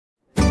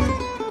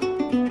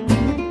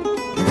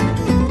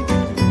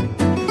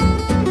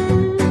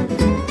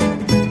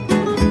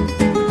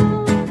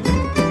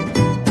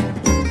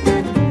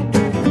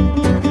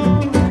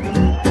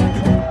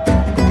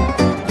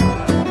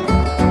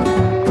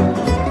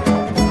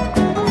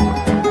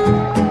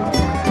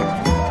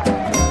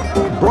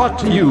brought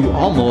to you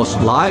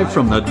almost live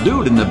from the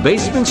Dude in the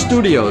Basement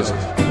studios.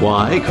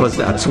 Why? Because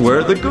that's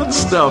where the good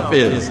stuff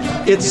is.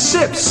 It's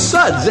Sips,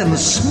 Suds, and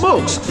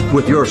Smokes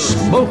with your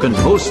smoking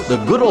host,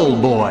 the Good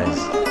Old Boys.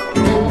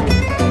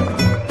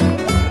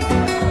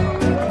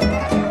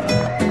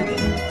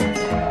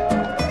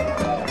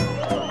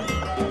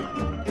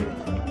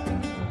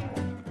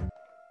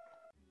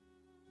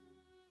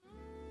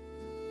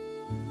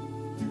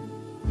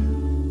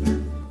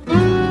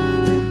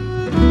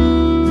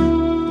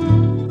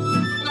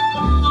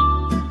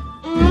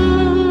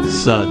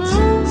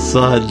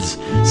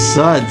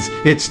 Suds.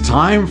 It's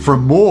time for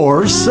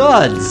more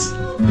Suds.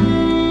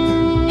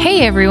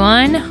 Hey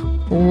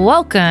everyone,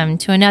 welcome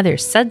to another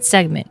Suds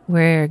segment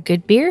where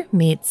good beer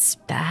meets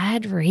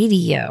bad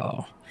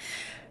radio.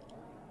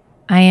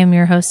 I am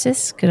your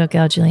hostess, good old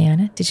gal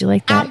Juliana. Did you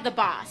like that? I'm the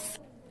boss.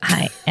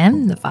 I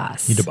am the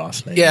boss. You're the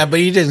boss lady. Yeah, but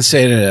you didn't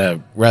say it in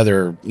a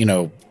rather,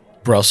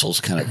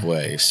 Brussels kind of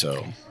way,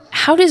 so...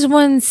 How does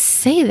one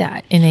say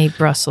that in a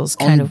Brussels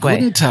kind of way?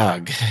 Guten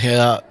Tag,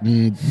 Herr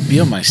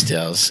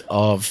Biermeisters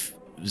of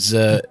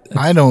the...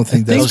 I don't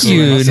think that's...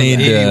 you need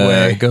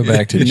to go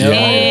back to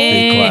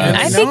geography class.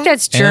 I think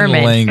that's German.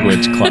 And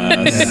language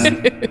class.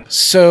 Yeah.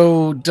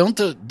 So don't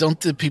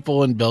the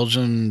people in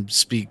Belgium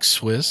speak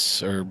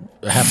Swiss or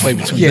halfway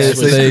between Yes,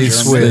 Swiss and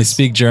German? They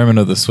speak German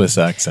with a Swiss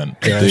accent.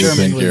 Yeah, Do you German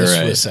think with you're a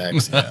right? Swiss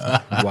accent.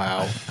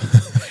 Wow.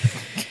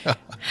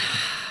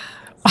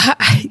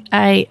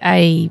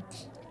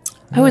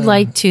 I would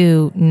like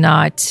to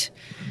not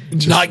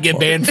get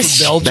banned from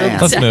Belgium.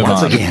 Let's move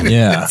Once on. again.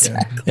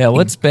 Yeah.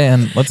 Let's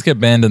get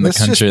banned in the Let's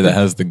just country that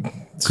has the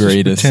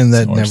greatest pretend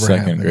that or never second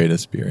happened.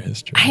 greatest beer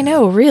history. I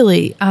know,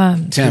 really.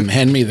 Tim,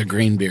 hand me the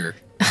green beer.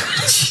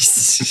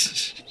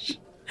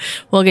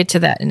 We'll get to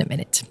that in a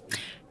minute.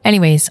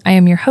 Anyways, I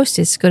am your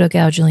hostess, good old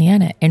gal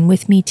Juliana, and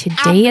with me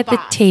today at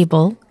the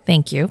table,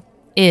 thank you,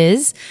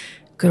 is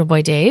good old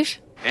boy Dave.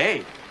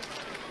 Hey,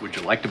 would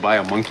you like to buy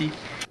a monkey?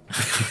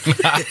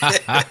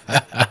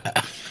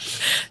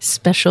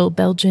 Special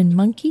Belgian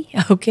monkey.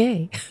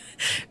 Okay.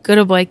 Good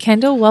old boy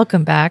Kendall,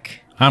 welcome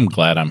back. I'm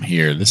glad I'm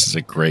here. This is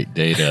a great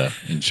day to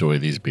enjoy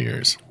these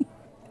beers.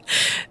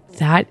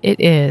 That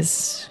it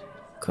is.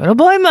 Good old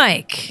boy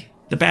Mike.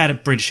 The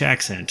bad British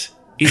accent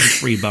is a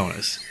free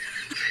bonus.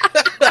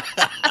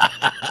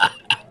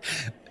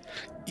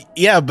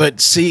 Yeah, but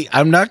see,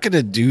 I'm not going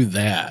to do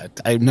that.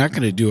 I'm not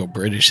going to do a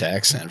British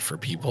accent for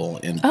people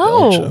in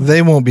Belgium.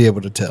 They won't be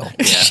able to tell.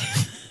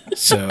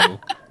 So,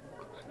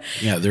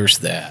 yeah, there's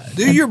that.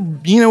 Do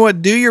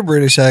your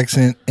British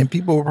accent, and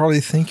people will probably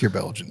think you're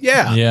Belgian.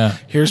 Yeah. Yeah.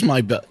 Here's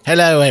my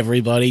hello,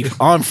 everybody.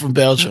 I'm from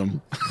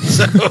Belgium.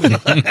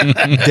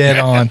 Dead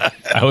on.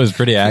 That was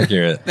pretty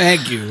accurate.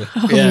 Thank you.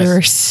 Oh, Yes.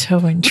 you're so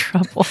in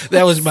trouble.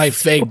 That was my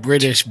fake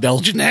British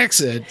Belgian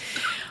accent.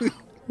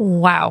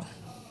 Wow.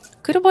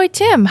 Good old boy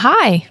Tim,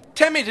 hi.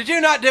 Timmy, did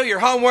you not do your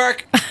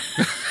homework?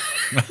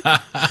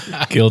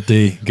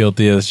 Guilty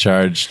as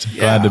charged.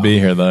 Glad to be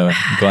here, though.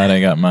 I'm glad I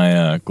got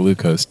my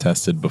glucose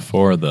tested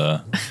before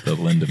the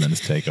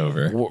Lindemans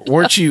takeover.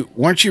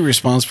 Weren't you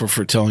responsible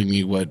for telling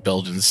me what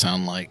Belgians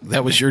sound like?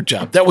 That was your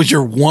job. That was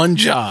your one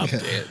job,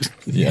 dude.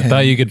 Yeah, I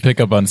thought you could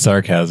pick up on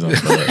sarcasm.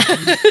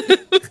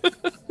 But...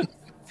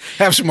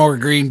 Have some more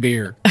green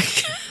beer.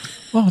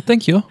 Oh,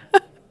 thank you.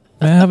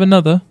 May I have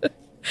another?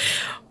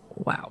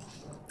 Wow.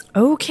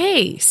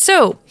 Okay,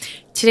 so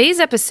today's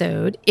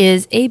episode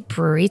is a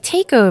brewery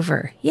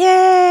takeover.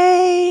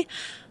 Yay!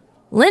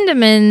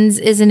 Lindemans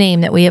is a name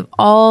that we have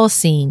all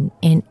seen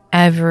in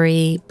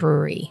every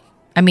brewery.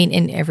 I mean,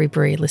 in every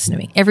brewery, listen to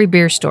me, every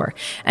beer store.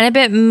 And I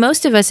bet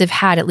most of us have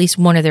had at least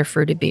one of their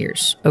fruited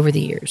beers over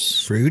the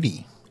years.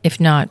 Fruity. If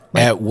not,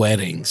 At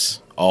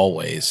weddings,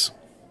 always.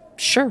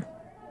 sure.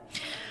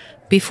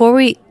 Before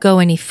we go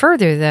any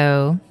further,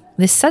 though,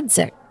 this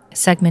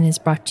segment is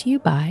brought to you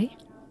by...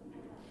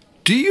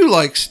 Do you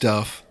like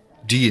stuff?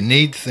 Do you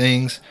need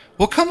things?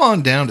 Well, come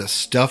on down to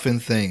Stuff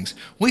and Things.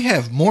 We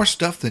have more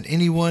stuff than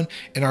anyone,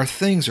 and our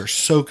things are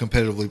so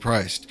competitively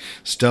priced.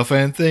 Stuff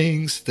and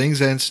Things,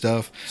 Things and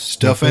Stuff.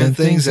 Stuff and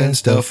Things and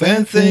Stuff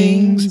and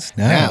Things.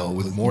 Now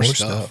with more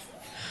stuff.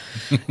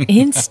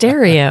 in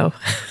stereo.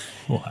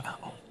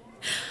 Wow.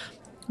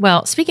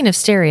 Well, speaking of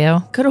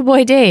stereo, good old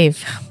boy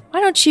Dave,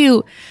 why don't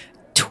you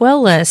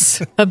tell us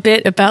a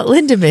bit about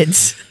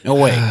Lindemans? No,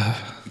 wait.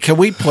 Can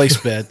we place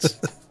bets?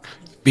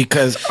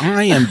 Because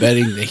I am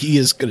betting that he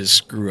is going to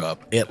screw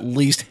up at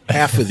least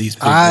half of these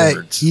big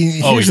words.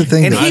 Here's the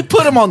thing. And he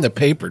put them on the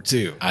paper,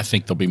 too. I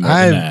think there'll be more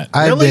than that.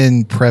 I've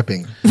been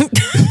prepping.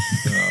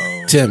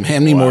 Tim,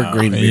 hand me more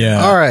green beer.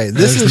 Yeah. All right,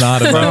 this It's is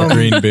not about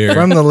green beer.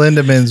 from the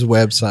Lindemans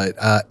website.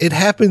 It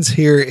happens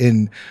here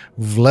in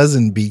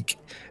Vlezenbeek,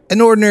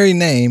 an ordinary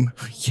name,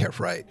 yeah,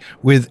 right,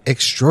 with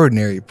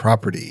extraordinary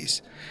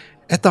properties.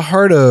 At the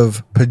heart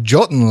of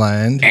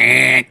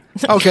Pajottenland.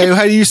 Okay,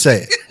 how do you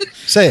say it?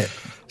 Say it.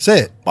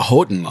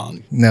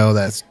 Bahotenland. No,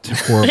 that's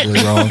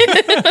horribly wrong.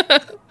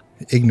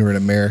 ignorant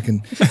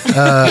American.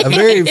 A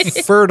very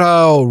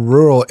fertile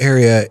rural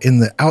area in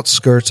the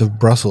outskirts of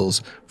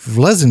Brussels,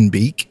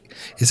 Vlezenbeek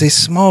is a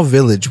small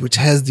village which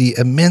has the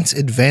immense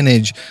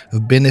advantage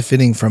of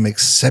benefiting from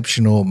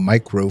exceptional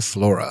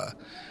microflora.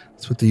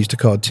 That's what they used to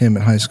call Tim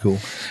in high school.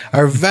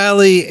 Our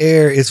valley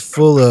air is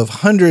full of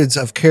hundreds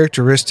of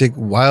characteristic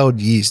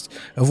wild yeast,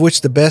 of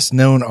which the best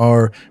known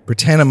are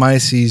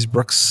Brettanomyces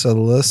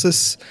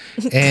bruxellensis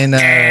and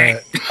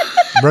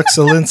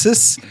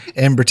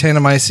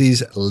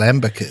Brettanomyces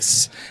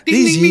lambicus.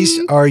 These yeasts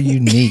are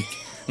unique.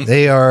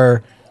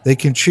 They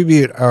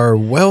contribute our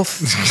wealth.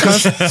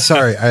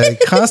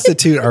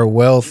 Constitute our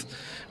wealth.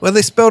 Well,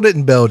 they spelled it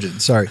in Belgian.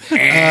 Sorry.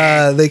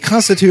 They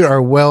constitute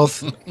our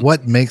wealth.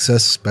 What makes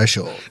us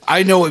special?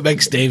 I know what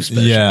makes Dave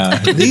special. Yeah.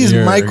 These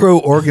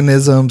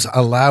microorganisms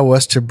allow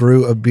us to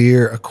brew a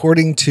beer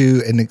according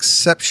to an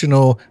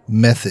exceptional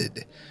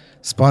method.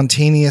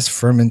 Spontaneous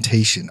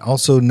fermentation,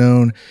 also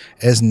known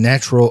as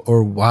natural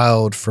or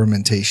wild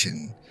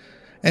fermentation.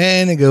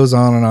 And it goes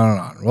on and on and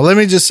on. Well, let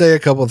me just say a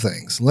couple of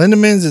things.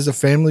 Lindemans is a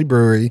family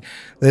brewery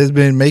that has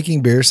been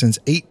making beer since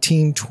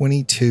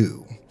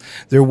 1822.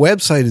 Their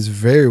website is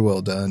very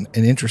well done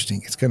and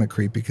interesting. It's kind of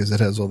creepy because it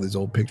has all these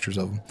old pictures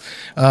of them.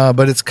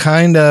 But it's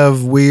kind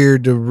of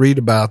weird to read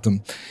about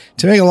them.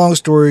 To make a long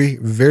story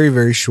very,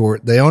 very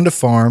short, they owned a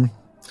farm,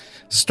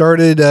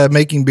 started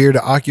making beer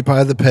to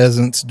occupy the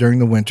peasants during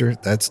the winter.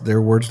 That's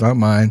their words, not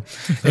mine.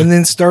 And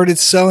then started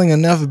selling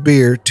enough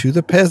beer to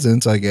the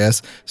peasants, I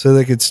guess, so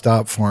they could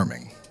stop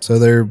farming. So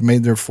they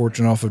made their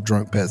fortune off of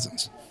drunk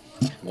peasants.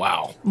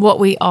 Wow. What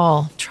we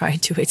all try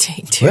to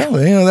attain to.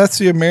 Well, that's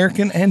the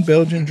American and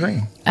Belgian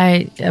dream.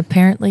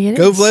 Apparently it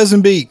Go is.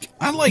 Vlezenbeek.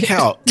 I like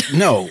how,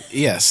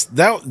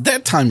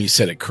 that time you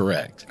said it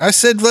correct. I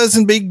said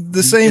Vlezenbeek,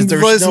 the same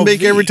There's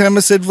Vlezenbeek no every time I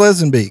said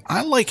Vlezenbeek.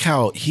 I like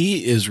how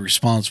he is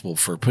responsible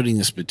for putting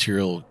this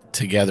material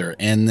together,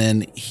 and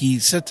then he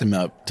sets him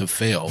up to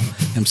fail,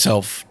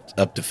 himself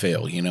up to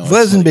fail,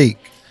 Vlezenbeek.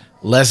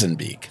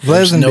 Lezenbeek.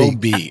 There's no Vlezenbeek.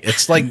 B.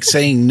 It's like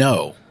saying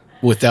no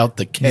without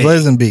the K.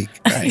 Vlezenbeek.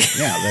 Right.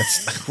 Yeah,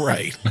 that's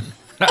right.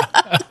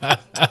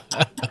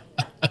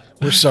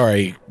 We're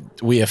sorry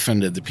we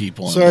offended the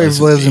people. in Sorry,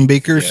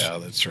 Lezenbeek. Vlezenbeekers. Yeah,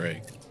 that's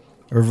right.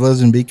 Or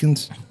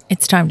Vlezenbeekens.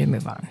 It's time to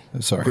move on.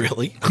 Sorry.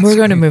 Really? We're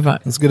going to move on.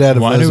 Let's get out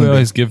of Why do we Vlezenbeek.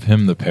 always give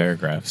him the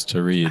paragraphs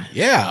to read?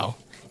 Yeah.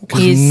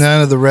 Because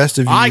none of the rest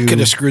of you... I could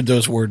have screwed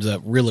those words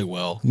up really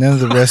well. None of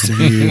the rest of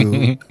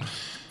you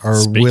are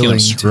Speaking of willing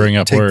screwing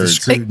to up take words.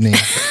 the scrutiny.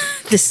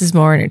 This is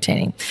more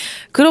entertaining.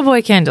 Good old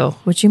boy Kendall,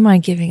 would you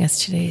mind giving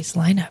us today's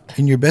lineup?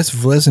 In your best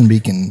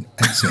Vlezenbeeken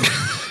accent.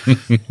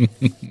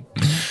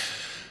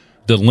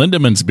 The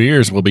Lindemans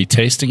beers we'll be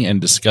tasting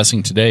and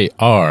discussing today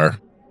are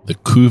the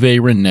Cuvée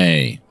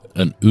René,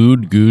 an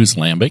Oud Goose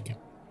Lambic,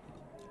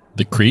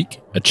 the Creek,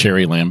 a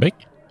Cherry Lambic,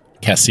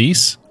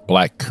 Cassis,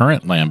 Black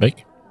Currant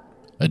Lambic,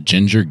 a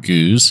Ginger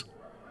Goose,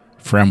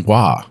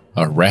 Framboise,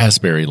 a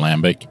Raspberry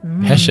Lambic,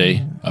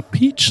 Peche, a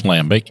Peach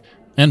Lambic,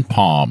 and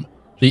Palm,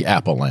 the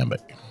Apple Lambic.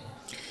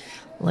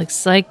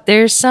 Looks like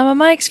there's some of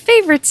Mike's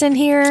favorites in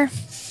here.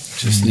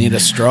 Just need a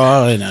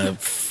straw and a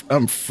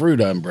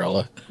fruit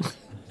umbrella.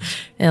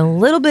 And a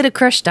little bit of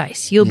crushed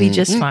ice. You'll be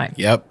just fine.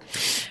 Yep.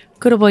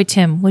 Good old boy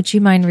Tim, would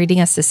you mind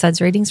reading us the Suds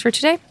ratings for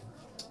today?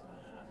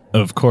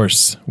 Of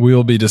course, we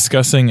will be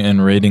discussing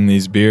and rating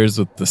these beers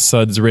with the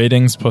Suds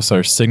ratings plus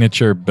our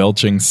signature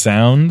belching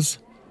sounds.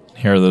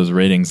 Here are those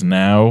ratings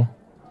now.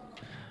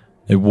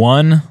 A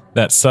 1,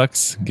 that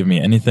sucks. Give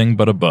me anything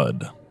but a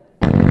bud.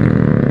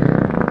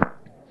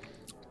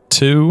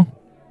 2,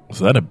 was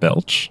that a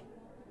belch?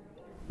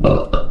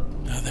 Oh,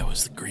 that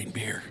was the green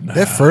beer.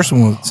 That first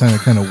one sounded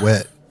kind of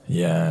wet.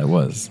 Yeah, it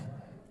was.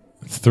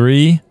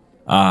 3,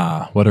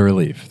 what a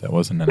relief. That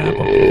wasn't an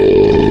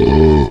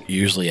apple.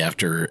 Usually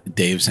after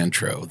Dave's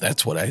intro,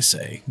 that's what I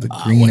say. The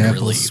green what a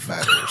apple relief.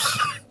 spatters.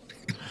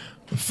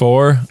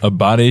 4, a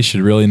body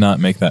should really not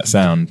make that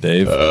sound,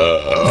 Dave.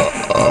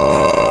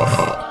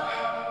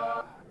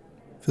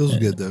 Feels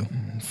good, though.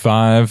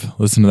 5,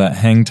 listen to that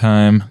hang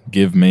time.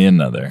 Give me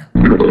another.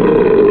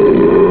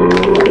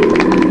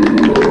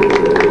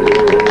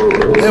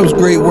 That was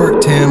great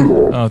work, Tim.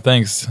 Oh,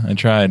 thanks. I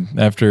tried.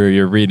 After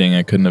your reading,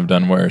 I couldn't have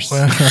done worse.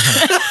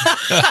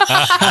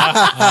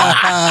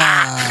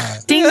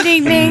 Ding,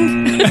 ding,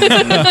 ding.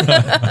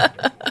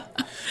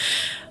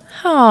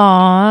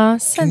 Aw,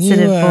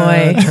 sensitive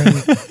boy.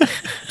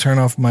 Turn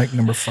off mic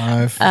number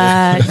 5.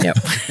 No.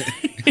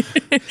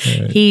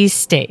 He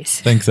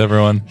stays. Thanks,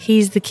 everyone.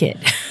 He's the kid.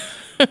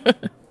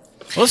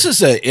 Well, this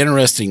is an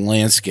interesting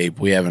landscape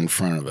we have in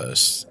front of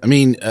us. I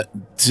mean,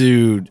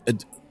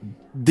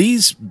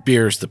 these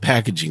beers, the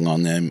packaging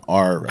on them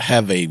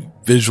have a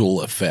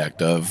visual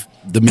effect of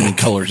the many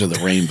colors of the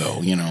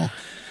rainbow.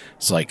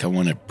 It's like I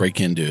want to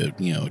break into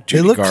Judy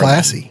They look Garland,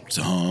 classy.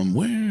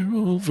 Somewhere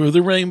over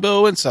the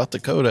rainbow in South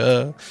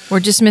Dakota. We're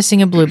just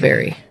missing a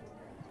blueberry.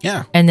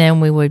 Yeah, And then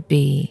we would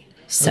be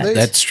set.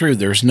 that's true.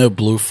 There's no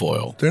blue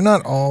foil They're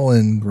not all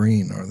in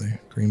green, are they?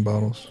 Green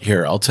bottles?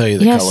 here. I'll tell you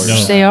the Yes,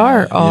 colors. they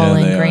are all Yeah,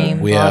 in they are.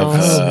 green We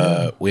bottles.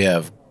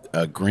 have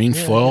green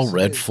foil,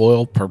 red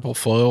foil, purple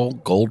foil,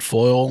 gold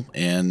foil,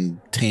 and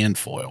tan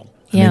foil.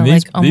 Yeah, I mean,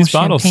 like these almost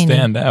bottles champagne-y.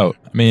 stand out.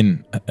 I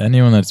mean,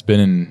 anyone that's been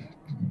in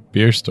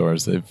beer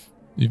stores,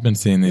 you've been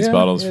seeing these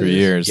bottles for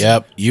years.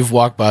 Yep, you've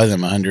walked by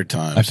them 100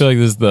 times. I feel like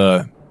this is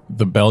the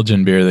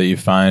Belgian beer that you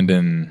find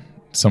in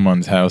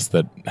someone's house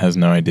that has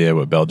no idea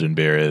what Belgian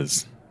beer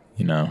is.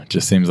 You know, it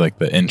just seems like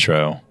the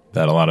intro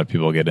that a lot of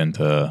people get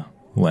into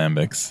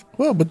lambics.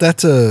 Well, but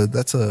that's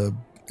a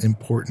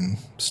important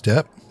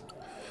step.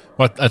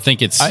 Well, I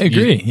think it's. I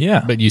agree.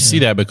 Yeah, But you see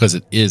that because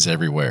it is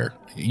everywhere.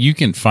 You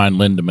can find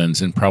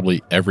Lindemans in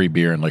probably every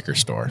beer and liquor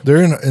store.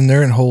 They're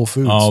in Whole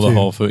Foods. all the too.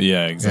 Whole Food.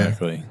 Yeah,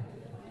 exactly.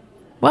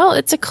 Well,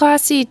 it's a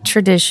classy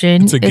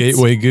tradition. It's a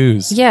gateway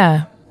goose.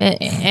 Yeah,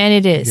 and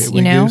it is, Gateway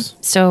you know, goose.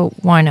 so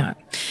why not?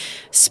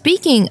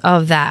 Speaking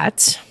of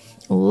that,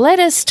 let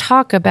us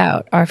talk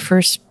about our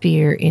first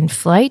beer in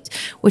flight,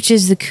 which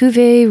is the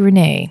Cuvée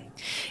Rene.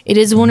 It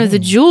is one of the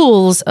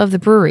jewels of the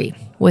brewery.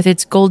 With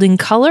its golden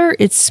color,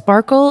 its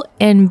sparkle,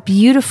 and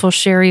beautiful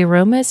sherry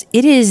aromas,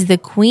 it is the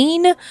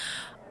queen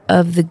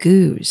of the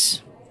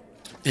goose.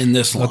 in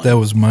this I line. thought that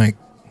was Mike.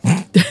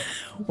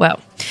 Well,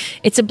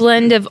 it's a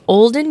blend of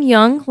old and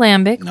young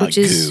lambic, Not which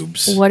is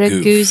goobs. what a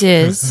Goof. goose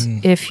is,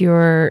 if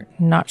you're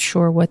not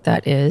sure what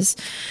that is.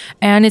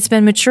 And it's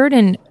been matured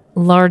in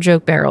large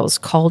oak barrels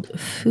called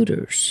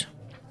foeders.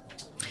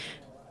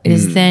 It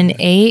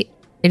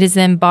is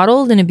then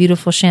bottled in a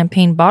beautiful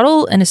champagne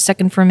bottle, and a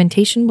second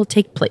fermentation will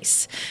take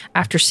place.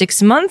 After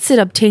 6 months, it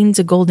obtains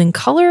a golden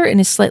color and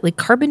is slightly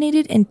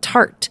carbonated and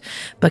tart,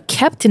 but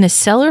kept in a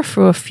cellar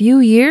for a few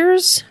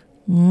years.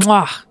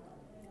 Mwah!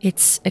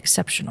 It's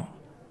exceptional.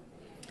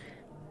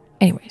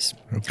 Anyways,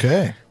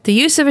 Okay. the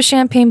use of a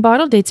champagne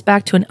bottle dates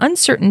back to an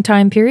uncertain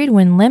time period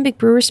when lambic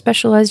brewers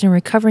specialized in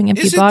recovering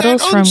empty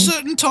bottles from.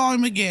 uncertain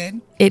time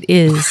again? It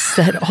is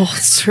that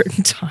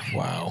uncertain time.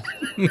 Wow.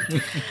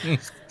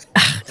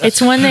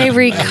 It's when they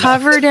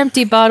recovered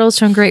empty bottles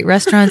from great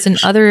restaurants and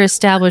other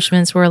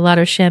establishments where a lot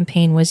of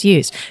champagne was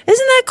used.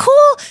 Isn't that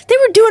cool? They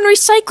were doing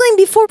recycling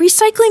before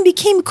recycling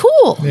became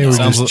cool. They were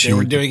Sounds just like they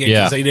were cheap. doing it Yeah.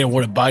 because they didn't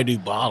want to buy new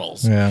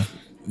bottles. Yeah.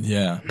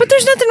 Yeah. But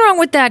there's nothing wrong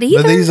with that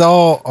either. But these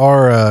all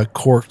are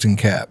corked and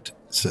capped.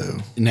 So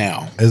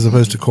Now, as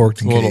opposed to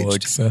corked A and little caged.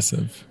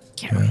 excessive.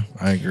 Yeah,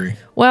 I agree.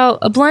 Well,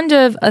 a blend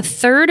of a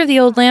third of the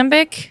old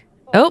lambic.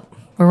 Oh,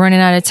 we're running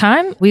out of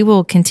time. We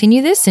will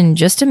continue this in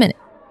just a minute.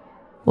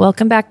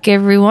 Welcome back,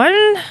 everyone.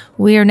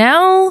 We are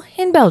now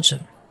in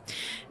Belgium,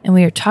 and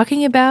we are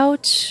talking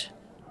about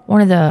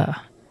one of the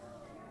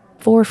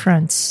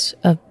forefronts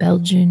of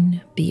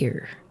Belgian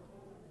beer.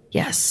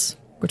 Yes,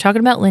 we're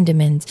talking about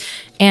Lindemans,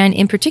 and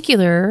in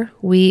particular,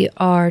 we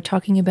are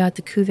talking about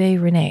the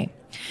Cuvée Rene.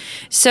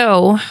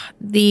 So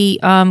the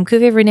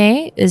Cuvée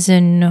Rene is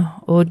an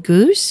Eau de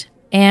Goose.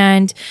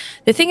 And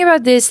the thing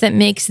about this that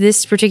makes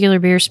this particular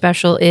beer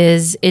special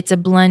is it's a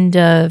blend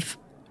of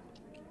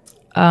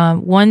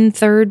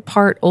 1/3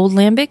 part old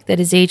lambic that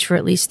is aged for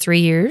at least 3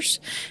 years,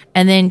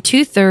 and then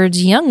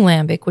 2/3 young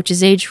lambic, which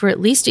is aged for at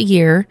least a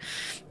year,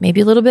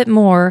 maybe a little bit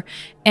more.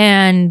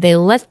 And they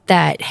let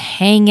that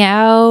hang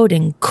out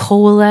and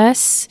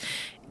coalesce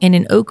in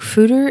an oak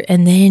foeder,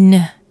 and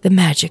then the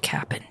magic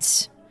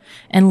happens.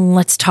 And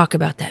let's talk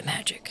about that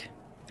magic.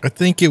 I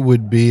think it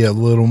would be a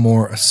little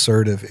more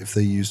assertive if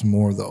they used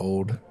more of the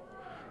old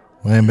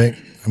lambic.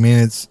 I mean,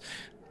 it's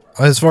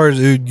as far as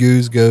Oud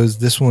Goose goes,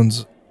 this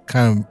one's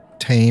kind of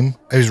tame.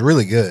 It was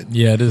really good.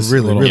 Yeah, it is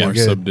Really, a little really more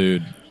good.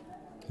 subdued.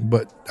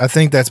 But I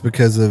think that's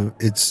because of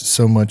it's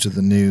so much of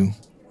the new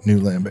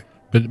lambic.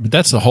 But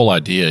that's the whole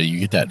idea. You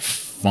get that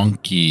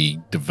funky,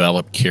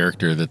 developed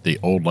character that the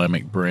old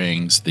lambic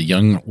brings. The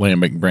young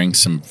lambic brings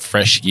some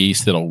fresh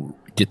yeast that'll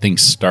get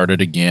things started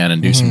again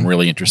and do some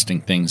really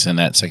interesting things in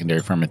that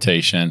secondary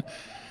fermentation.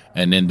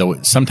 And then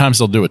sometimes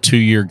they'll do a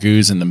 2-year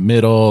goose in the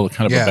middle,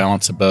 kind of Yeah. a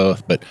balance of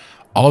both. But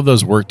all of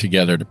those work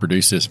together to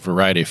produce this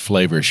variety of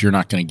flavors you're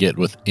not going to get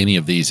with any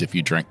of these if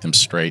you drink them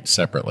straight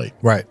separately.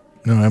 Right.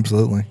 No,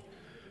 absolutely.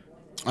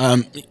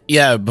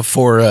 yeah,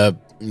 before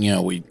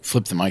we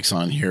flip the mics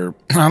on here,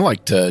 I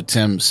liked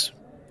Tim's.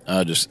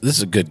 This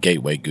is a good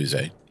gateway goose.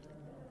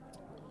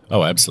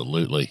 Oh,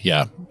 absolutely.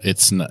 Yeah.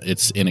 It's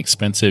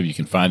inexpensive. You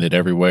can find it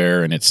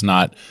everywhere, and it's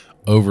not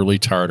overly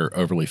tart or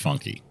overly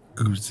funky.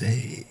 Goose.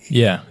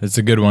 Yeah, it's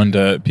a good one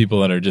to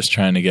people that are just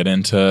trying to get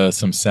into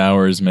some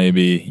sours.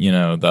 Maybe,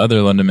 the other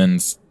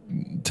Lindemans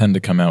tend to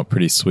come out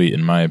pretty sweet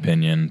in my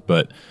opinion,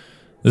 but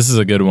this is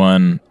a good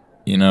one.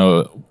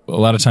 A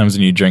lot of times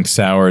when you drink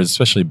sours,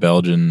 especially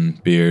Belgian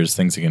beers,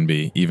 things that can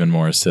be even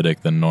more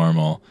acidic than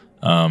normal.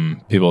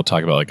 People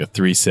talk about like a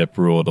 3-sip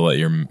rule to let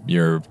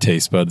your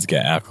taste buds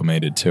get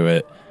acclimated to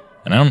it.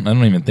 And I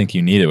don't even think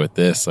you need it with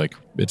this. Like,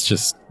 it's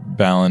just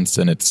balanced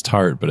and it's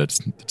tart, but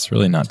it's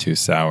really not too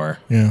sour.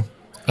 Yeah.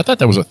 I thought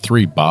that was a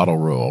 3-bottle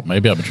rule.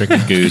 Maybe I'm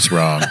drinking goose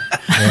wrong.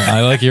 I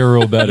like your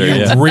rule better. You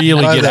Yeah.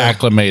 really By get the-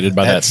 acclimated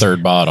by that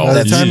third bottle. By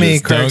the You time he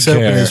just cracks don't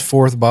open care. his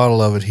 4th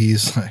bottle of it,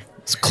 he's like,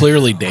 It's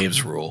clearly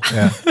Dave's rule.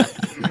 yeah.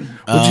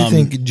 What'd you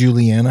think,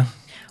 Juliana?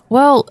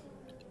 Well,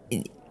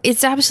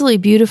 it's absolutely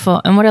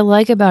beautiful. And what I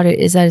like about it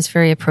is that it's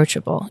very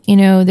approachable. You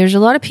know, there's a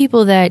lot of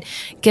people that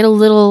get a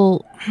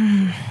little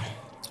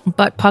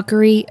butt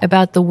puckery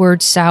about the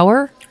word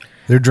sour.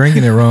 They're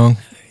drinking it wrong.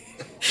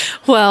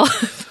 Well,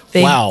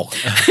 Wow.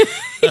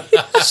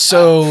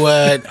 So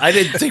I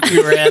didn't think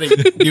we were adding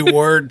new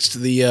words to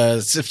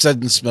the Sip Suds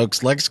and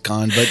Smokes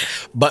lexicon, but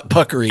butt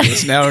puckery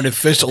is now an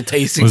official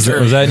tasting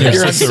term. Was that in your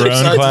Here on Sip Cicerone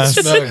Suds and class?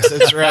 Smokes,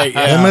 that's right. They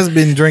Yeah. must have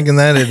been drinking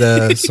that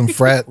at some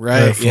frat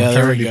Right. Yeah,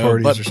 there we fraternity go.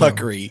 parties Butt or something.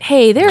 puckery.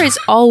 hey, there is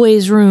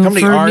always room How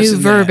many for R's new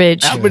in that?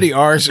 verbiage. How many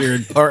R's are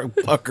in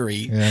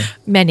puckery? Yeah.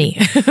 Many,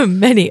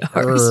 many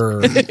R's.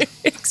 Err.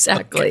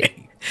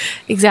 Exactly.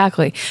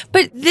 Exactly.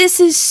 But this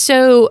is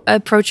so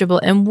approachable,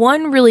 and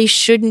one really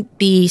shouldn't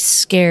be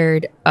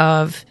scared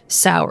of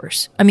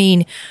sours. I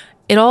mean,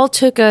 it all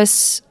took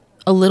us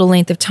a little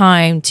length of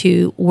time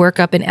to work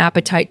up an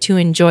appetite to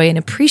enjoy and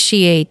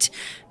appreciate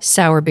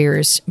sour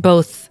beers,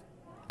 both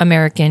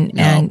American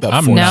and about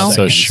I'm 4 not so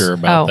seconds. sure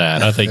about Oh.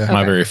 that. I think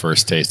my very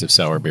first taste of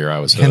sour beer, I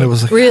was hooked. And it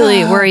was like,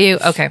 really, were you?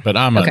 Okay. But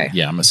I'm okay.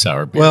 I'm a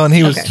sour beer. well, and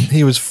he was Okay.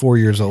 he was 4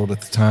 years old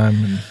at the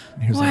time, and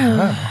he was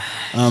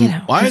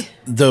like, wow.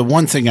 The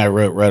one thing I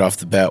wrote right off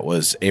the bat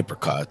was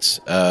apricots.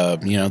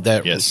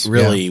 That Yes.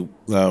 really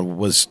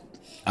was,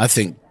 I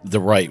think, the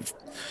right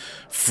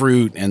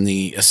fruit and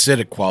the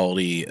acidic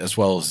quality as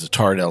well as the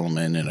tart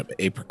element in an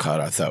apricot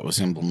I thought was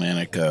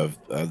emblematic of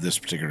this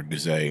particular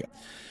gouset.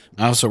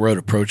 I also wrote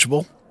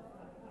approachable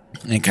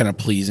and kind of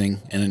pleasing.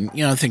 And,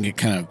 I think it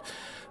kind of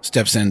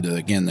steps into,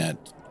 again, that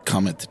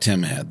comment that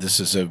Tim had. This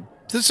is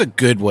a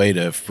good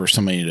way for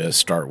somebody to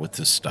start with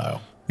this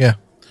style. Yeah,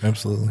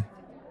 absolutely.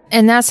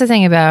 And that's the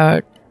thing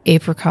about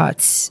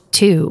apricots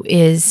too,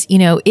 is,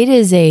 it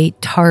is a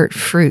tart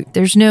fruit.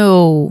 There's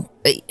no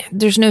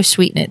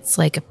sweetness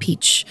like a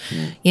peach,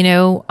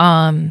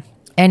 and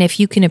if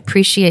you can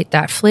appreciate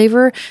that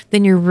flavor,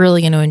 then you're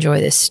really going to enjoy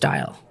this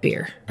style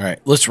beer. All right,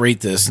 let's rate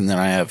this, and then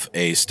I have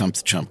a Stump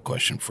the Chump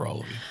question for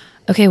all of you.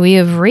 Okay, we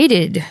have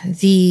rated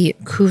the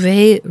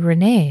Cuvée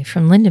René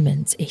from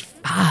Lindemans a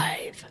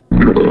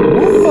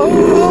 5.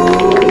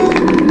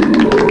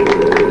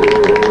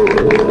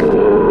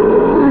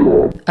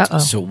 Uh-oh.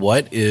 So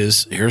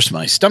here's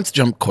my Stump the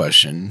Jump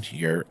question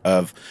here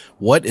of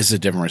what is the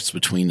difference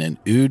between an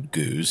oud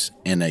goose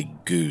and a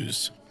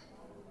goose?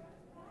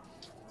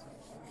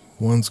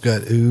 One's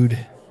got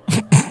oud.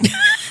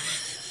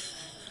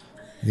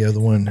 The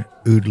other one,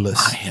 oudless.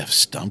 I have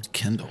stumped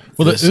Kendall.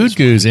 well, This the is oud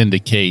goose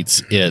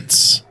indicates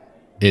it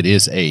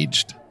is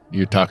aged.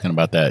 You're talking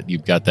about that.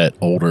 You've got that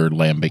older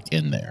lambic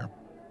in there.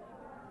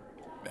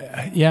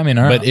 Yeah, I mean,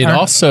 But it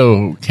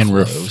also can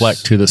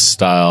reflect to the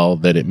style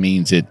that it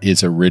means it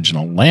is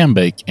original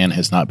lambic and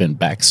has not been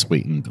back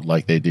sweetened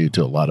like they do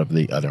to a lot of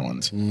the other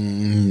ones.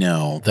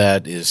 No,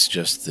 that is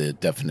just the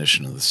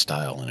definition of the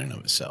style in and of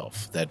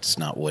itself. That's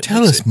not what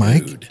Tell makes us, it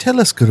Mike. oud. Tell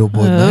us, good old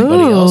boy Mike.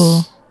 Anybody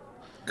else?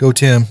 Go,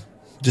 Tim.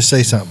 Just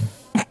say something.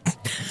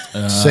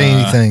 Say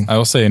anything. I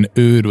will say an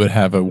oud would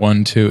have a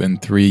 1, 2,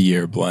 and 3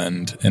 year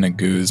blend, and a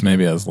goose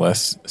maybe has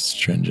less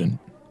stringent.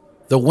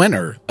 The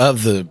winner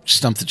of the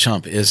Stump the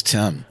Chump is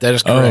Tim. That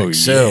is correct. Oh,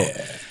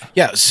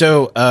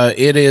 So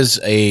it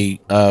is a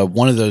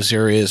one of those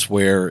areas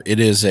where it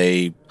is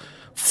a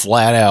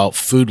flat out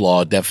food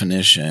law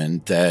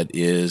definition that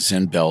is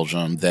in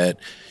Belgium that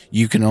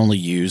you can only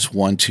use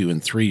 1, 2,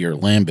 and 3 year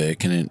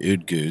lambic in an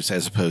oud goose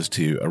as opposed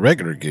to a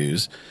regular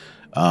goose.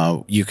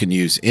 You can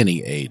use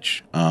any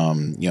age,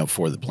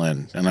 for the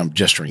blend. And I'm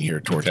gesturing here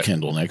towards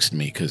Kendall next to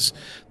me because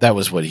that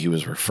was what he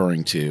was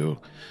referring to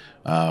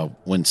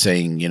when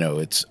saying,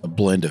 it's a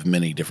blend of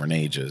many different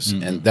ages.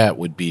 Mm-hmm. And that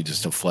would be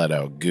just a flat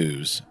out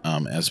goose,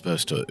 as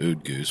opposed to a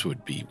oud goose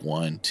would be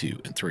 1,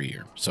 2, and 3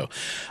 year. So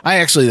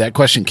that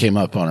question came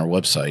up on our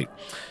website.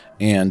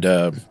 And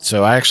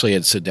so I actually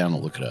had to sit down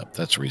and look it up.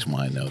 That's the reason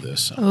why I know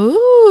this. So,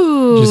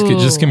 Ooh.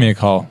 Just give me a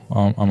call.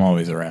 I'm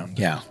always around.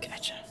 yeah.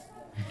 Gotcha.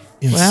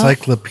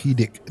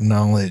 Encyclopedic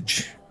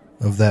knowledge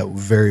of that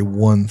very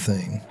one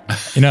thing.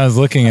 I was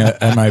looking at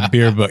my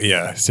beer book.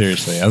 Yeah,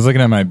 seriously. I was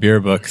looking at my beer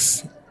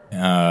books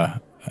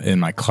in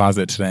my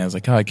closet today. I was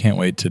like, I can't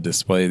wait to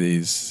display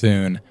these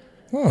soon.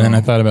 Oh. And then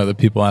I thought about the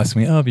people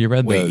asking me, have you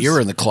read Wait, those?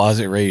 you're in the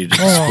closet ready to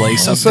display I'll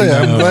something? say,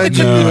 I'm glad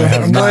you. No, I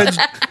have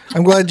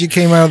I'm glad you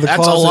came out of the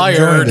That's closet all I and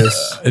joined heard.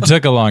 us. It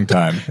took a long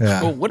time.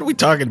 Yeah. Well, what are we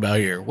talking about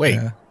here? Wait,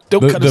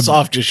 don't The- cut us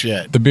off just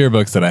yet. The beer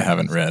books that I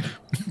haven't read,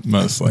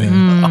 mostly.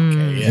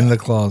 Okay, In the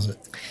closet.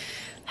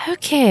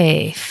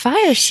 Okay,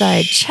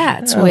 fireside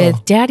chats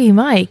with Daddy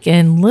Mike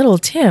and Little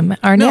Tim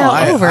are No,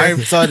 now over. I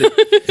thought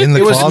it, In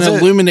the was closet. an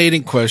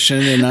illuminating question,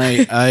 and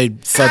I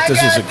thought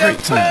this was a great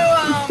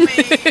time.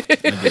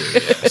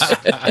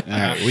 All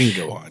right, we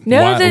can go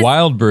on.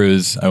 Wild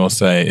Brews, I will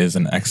say, is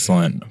an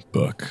excellent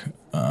book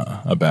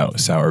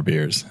about sour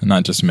beers.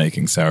 Not just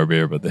making sour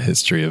beer, but the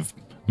history of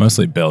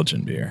mostly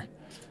Belgian beer.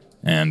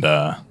 And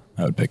I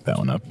would pick that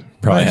one up.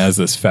 Probably has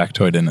this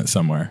factoid in it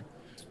somewhere.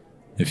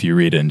 If you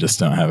read it and just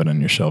don't have it on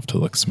your shelf to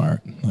look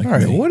smart. Like All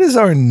right. me. What is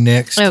our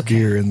next Okay.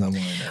 beer in the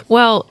lineup?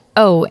 Well,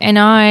 and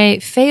I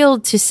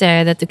failed to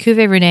say that the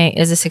Cuvée René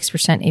is a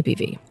 6%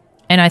 ABV.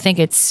 And I think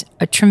it's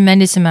a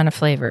tremendous amount of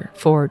flavor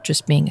for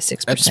just being a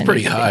 6%. That's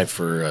pretty ABV. high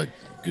for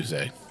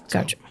Gouze.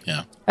 Gotcha.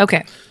 Yeah.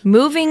 Okay,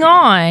 moving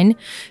on.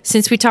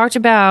 Since we talked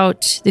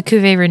about the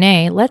Cuvée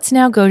Rene, let's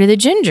now go to the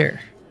ginger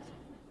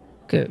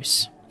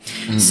goose.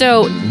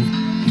 So,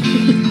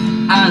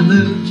 I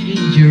love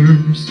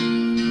gingers.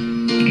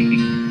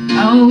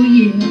 Oh,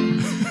 yeah.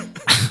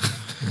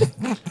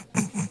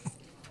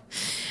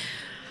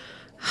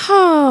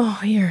 oh,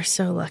 you're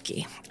so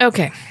lucky.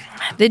 Okay.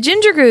 The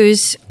ginger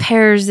goose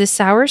pairs the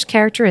sour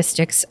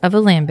characteristics of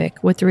a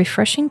lambic with the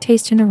refreshing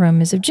taste and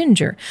aromas of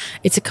ginger.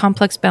 It's a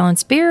complex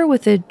balanced beer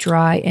with a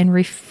dry and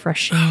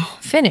refreshing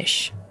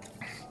finish.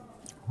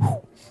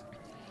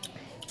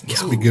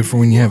 This would be good for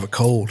when you have a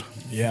cold.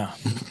 Yeah.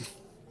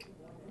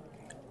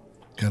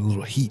 Got a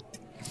little heat.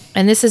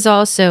 And this is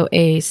also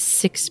a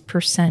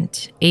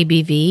 6%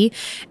 ABV.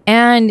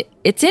 And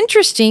it's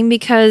interesting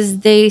because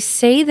they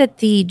say that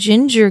the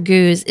ginger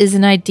goose is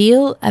an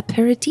ideal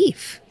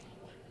aperitif.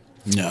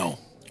 No.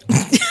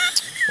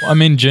 Well, I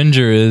mean,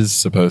 ginger is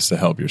supposed to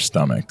help your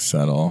stomach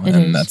settle, It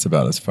and is. that's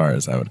about as far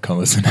as I would call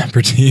this an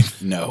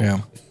aperitif. No. Yeah.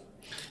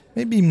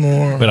 Maybe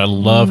more. But I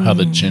love how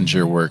the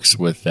ginger works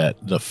with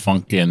the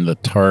funk and the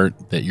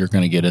tart that you're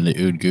going to get in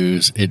the oud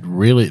goose. It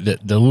really,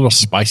 the little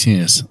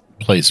spiciness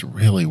plays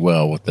really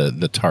well with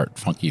the tart,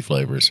 funky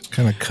flavors.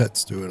 Kind of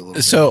cuts through it a little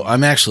bit. So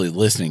I'm actually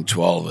listening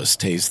to all of us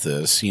taste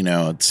this, at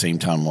the same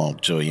time while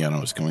Juliana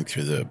was going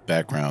through the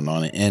background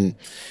on it. And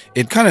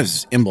it kind of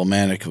is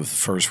emblematic of the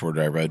first word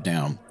I wrote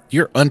down.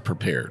 You're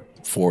unprepared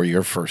for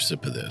your first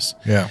sip of this.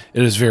 Yeah.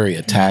 It is very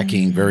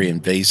attacking, very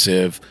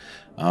invasive.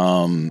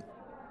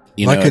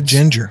 Like a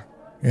ginger.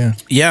 Yeah.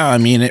 Yeah, I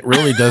mean, it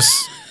really does.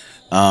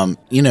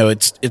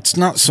 It's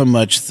not so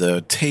much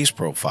the taste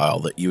profile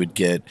that you would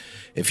get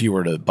if you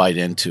were to bite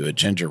into a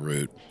ginger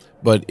root,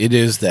 but it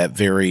is that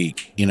very,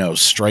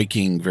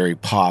 striking, very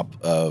pop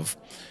of,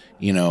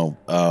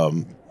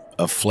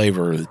 a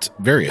flavor that's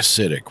very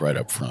acidic right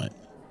up front,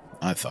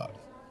 I thought.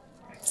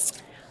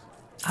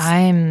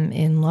 I'm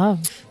in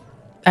love.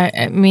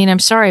 I mean, I'm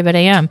sorry, but I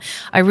am.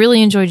 I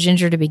really enjoy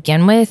ginger to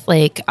begin with.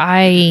 Like,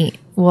 I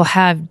will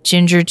have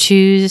ginger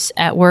chews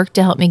at work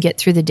to help me get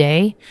through the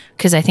day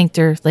because I think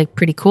they're like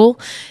pretty cool.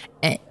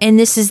 And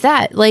this is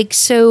that. Like,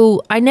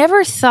 so I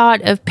never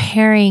thought of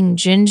pairing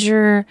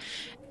ginger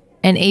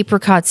and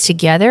apricots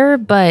together,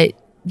 but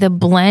the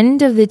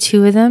blend of the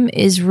two of them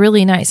is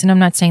really nice. And I'm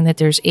not saying that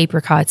there's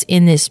apricots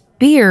in this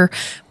beer,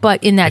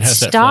 but in that has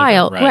that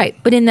style, flavor, right.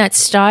 But in that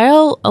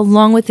style,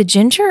 along with the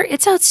ginger,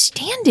 it's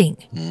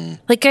outstanding.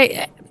 Like,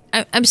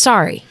 I'm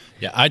sorry.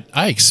 Yeah,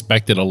 I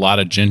expected a lot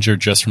of ginger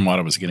just from what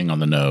I was getting on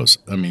the nose.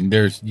 I mean,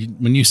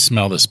 when you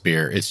smell this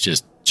beer, it's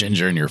just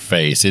ginger in your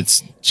face.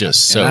 It's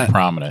just so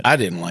prominent. I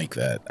didn't like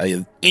that.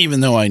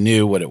 Even though I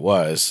knew what it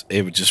was,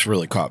 it just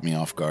really caught me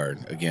off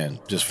guard. Again,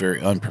 just very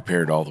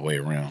unprepared all the way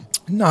around.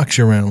 It knocks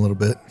you around a little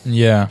bit.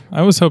 Yeah,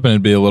 I was hoping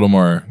it'd be a little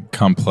more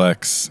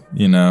complex,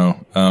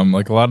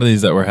 like a lot of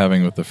these that we're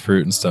having with the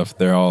fruit and stuff,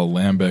 they're all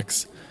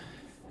lambics.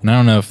 And I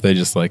don't know if they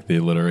just like the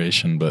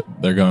alliteration, but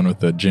they're going with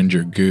the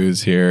ginger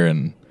goose here,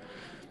 and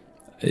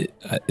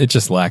it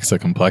just lacks the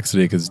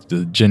complexity because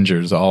the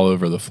ginger's all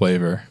over the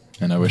flavor,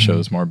 and I wish it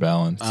was more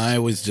balanced. I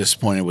was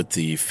disappointed with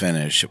the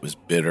finish. It was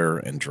bitter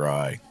and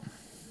dry.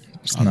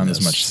 It's not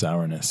as much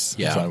sourness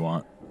as I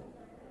want.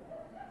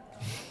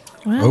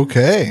 Well,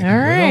 Okay. All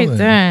right, Well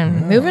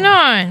then. Moving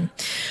on.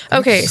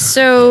 Okay,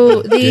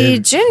 so the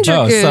ginger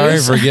Oh, goose. sorry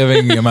for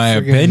giving you my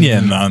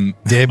opinion on.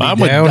 Debbie I'm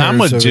Downers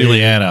with over here.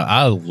 Juliana.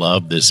 I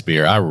love this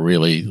beer. I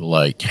really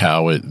like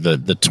how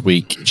the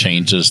tweak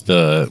changes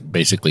the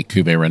basically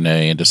Cuvée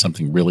Rene into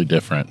something really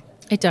different.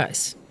 It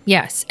does.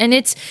 Yes. And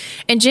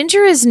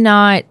ginger is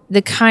not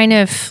the kind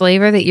of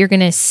flavor that you're going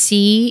to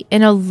see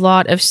in a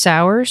lot of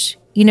sours,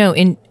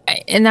 and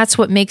that's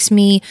what makes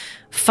me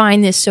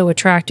find this so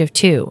attractive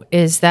too,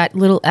 is that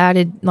little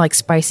added like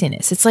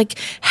spiciness. It's like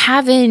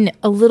having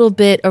a little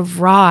bit of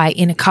rye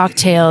in a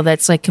cocktail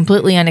that's like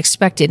completely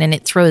unexpected and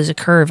it throws a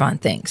curve on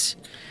things.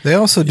 They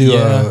also do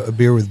Yeah. a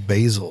beer with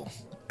basil.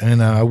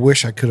 And I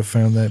wish I could have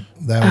found that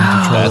one to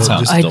try. that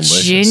sounds A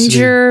delicious.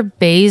 ginger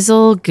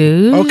basil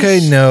goose.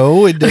 Okay,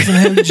 no, it doesn't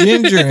have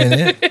ginger in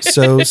it.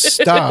 So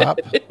stop.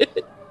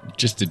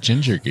 Just a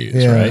ginger goose,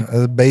 Yeah, right?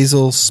 a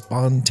basil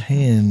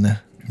spontaine.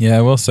 Yeah,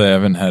 I will say I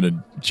haven't had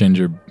a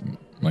ginger,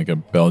 like a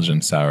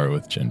Belgian sour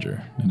with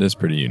ginger. It is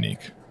pretty unique.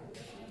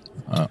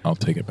 I'll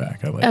take it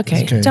back. I like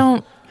Okay, Okay.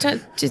 don't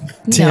just,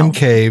 Tim no.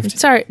 caved.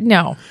 Sorry,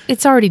 no,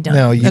 it's already done.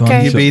 No,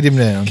 you beat him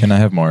down. Can I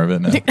have more of it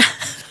now?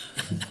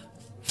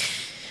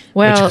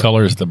 Well, Which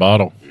color is the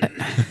bottle?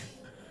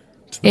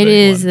 it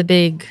is the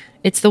big.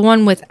 It's the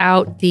one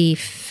without the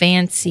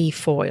fancy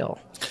foil.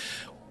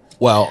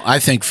 Well, I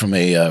think from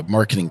a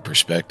marketing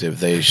perspective,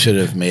 they should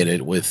have made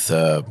it with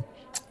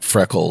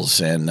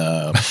freckles and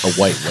a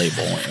white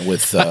label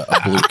with a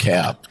blue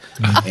cap,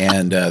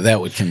 and that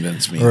would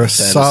convince me. Or a that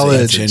is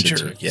solid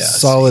ginger, yes.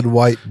 solid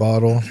white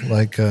bottle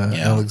like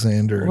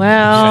Alexander.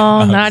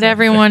 Well, not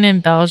everyone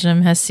in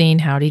Belgium has seen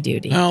Howdy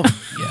Doody. Well,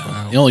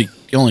 yeah. The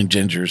only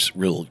gingers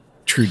real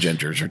true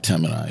gingers are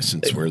Tim and I,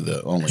 since we're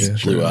the only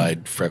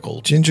blue-eyed,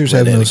 freckled. Gingers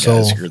have no redheaded soul.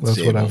 guys here at the That's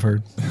what table. I've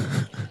heard.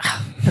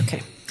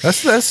 Okay.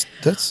 That's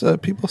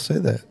people say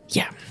that.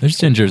 Yeah. There's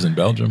gingers in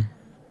Belgium.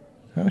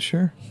 Oh,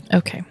 sure.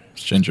 Okay.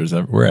 There's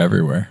gingers. We're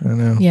everywhere. I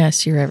know.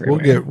 Yes, you're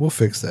everywhere. We'll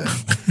fix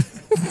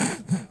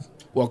that.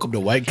 Welcome to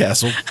White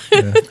Castle.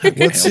 Yeah.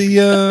 What's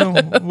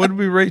the what did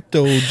we rate the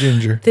old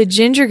ginger? The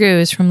Ginger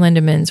Goose from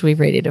Lindemans, we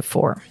rated a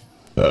 4.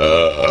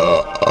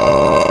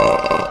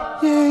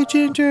 Yay,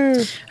 ginger!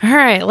 All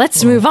right,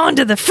 let's move on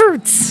to the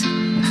fruits.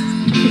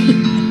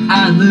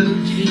 I love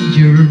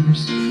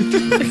gingers.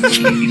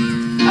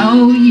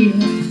 Oh,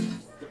 yeah.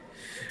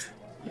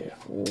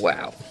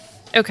 Wow.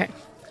 Okay.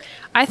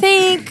 I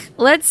think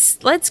let's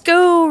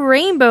go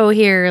rainbow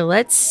here.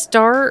 Let's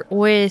start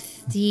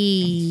with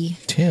the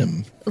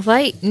Tim.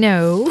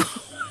 no.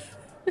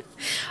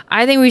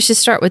 I think we should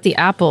start with the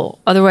apple,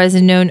 otherwise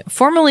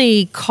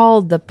formerly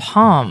called the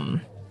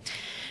palm.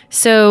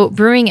 So,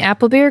 brewing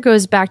apple beer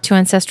goes back to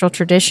ancestral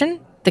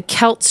tradition. The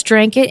Celts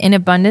drank it in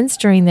abundance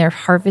during their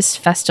harvest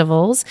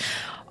festivals.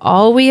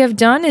 All we have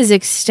done is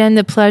extend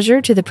the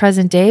pleasure to the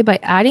present day by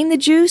adding the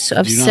juice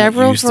of Do not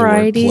several use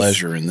varieties. The word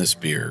pleasure in this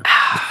beer.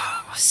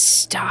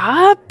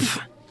 Stop.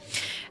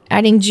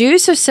 Adding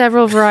juice of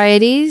several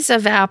varieties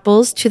of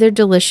apples to their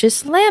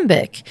delicious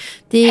lambic.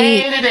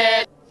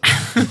 The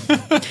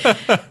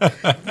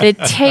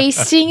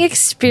tasting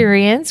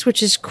experience,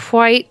 which is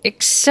quite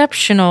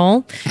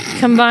exceptional,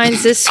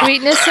 combines the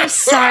sweetness of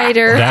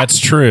cider. That's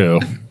true.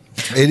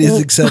 It is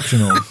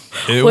exceptional.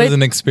 It was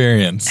an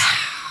experience.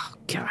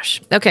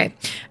 Gosh. Okay.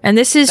 And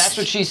this is That's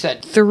what she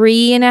said.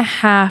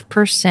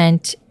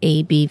 3.5%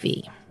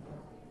 ABV.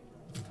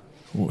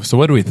 So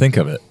what do we think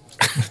of it?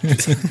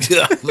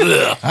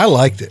 I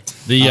liked it.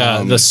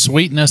 The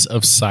sweetness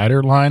of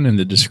cider line in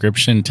the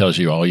description tells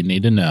you all you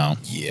need to know.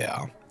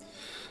 Yeah.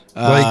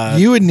 Like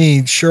you would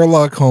need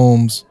Sherlock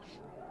Holmes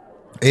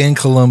and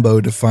Columbo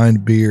to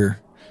find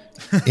beer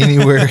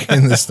anywhere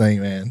in this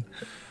thing, man.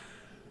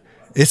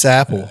 It's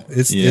apple.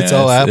 It's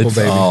all apple, it's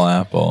baby. all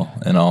apple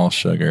and all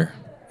sugar.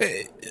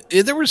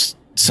 There was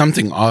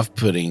something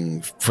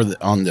off-putting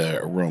on the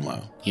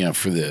aroma,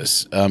 for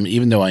this.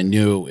 Even though I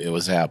knew it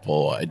was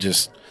apple, I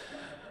just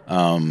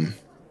there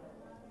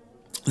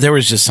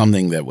was just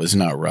something that was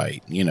not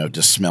right.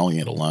 Just smelling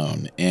it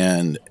alone,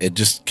 and it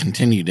just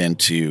continued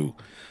into.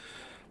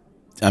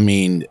 I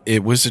mean,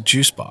 it was a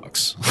juice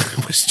box.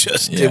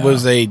 It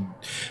was a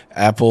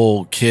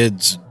Apple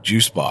Kids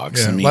juice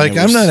box. Yeah, I mean,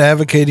 I'm not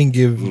advocating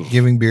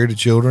giving beer to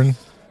children.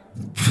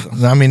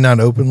 I mean, not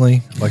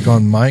openly, like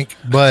on mic,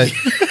 but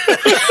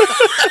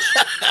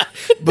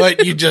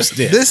but you just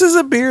did. This is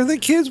a beer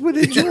that kids would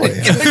enjoy.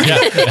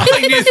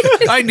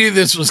 I knew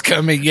this was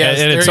coming. Yes,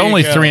 and it's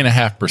only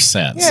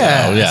 3.5%.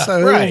 Yeah,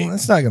 So right.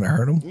 It's not going to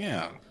hurt them.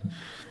 Yeah.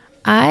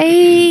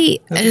 I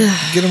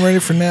Get them ready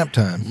for nap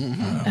time.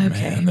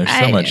 okay. Man, there's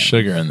so much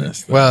sugar in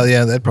this. though. Well,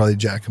 yeah, that'd probably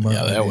jack them up.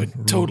 Yeah, that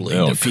would totally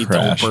It'll defeat the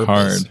whole crash purpose.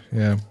 hard.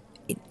 Yeah.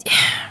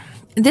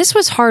 This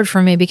was hard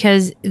for me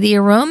because the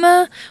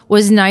aroma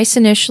was nice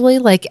initially,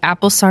 like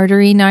apple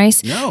cidery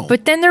nice. No.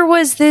 But then there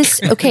was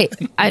this, okay,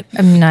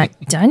 I'm not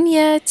done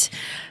yet,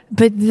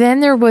 but then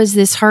there was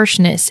this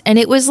harshness. And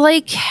it was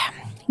like,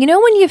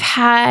 when you've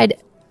had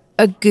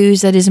a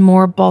goose that is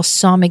more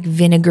balsamic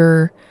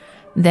vinegar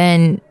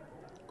than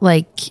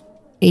like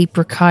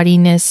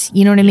apricotiness,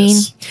 you know what I mean?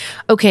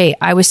 Okay,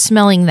 I was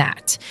smelling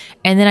that.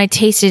 And then I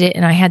tasted it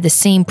and I had the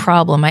same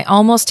problem. I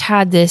almost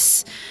had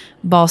this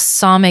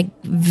balsamic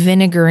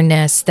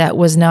vinegarness that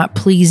was not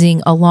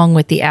pleasing along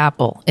with the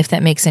apple, if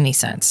that makes any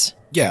sense.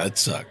 Yeah, it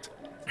sucked.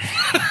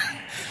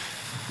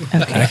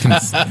 Okay.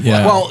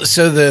 Yeah. Well,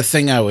 so the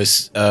thing I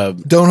was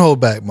Don't hold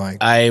back, Mike.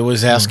 I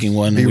was asking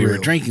when Be we were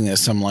real. drinking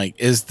this, I'm like,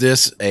 is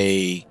this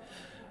a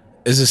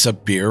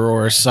beer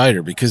or a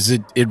cider? Because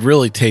it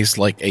really tastes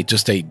like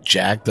just a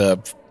jacked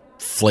up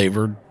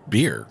flavored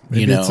beer.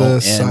 Maybe it's a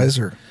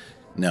sizer.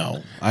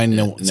 No, I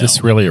know. Is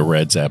this really a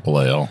Red's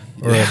Apple Ale?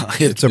 Or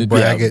it's a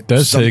bracket. It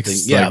does something.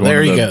 taste Yeah, like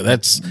there one of you the- go.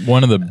 That's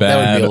one of the that would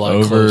bad, be a lot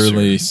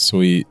overly closer.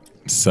 sweet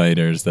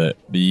ciders that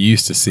you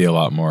used to see a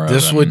lot more of.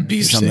 This and would be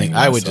you're something seeing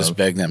I less would just of.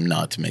 beg them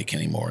not to make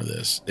any more of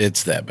this.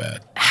 It's that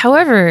bad.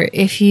 However,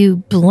 if you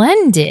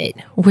blend it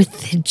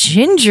with the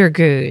ginger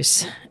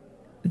goose,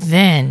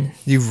 then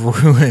You've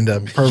ruined a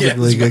perfectly Yeah, I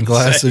was good about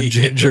glass to of say.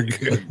 ginger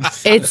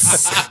goose.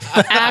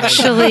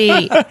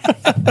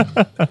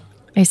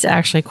 it's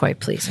actually quite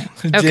pleasing.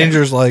 Okay.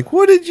 Ginger's like,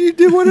 what did you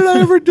do? What did I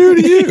ever do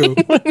to you?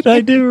 What did I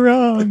do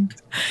wrong?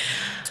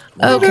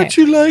 Why Okay. don't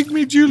you like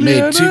me,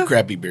 Juliana? Made 2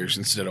 crappy beers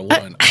instead of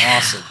 1.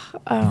 Awesome.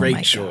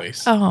 Great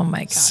choice. Oh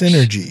my gosh.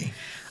 Synergy.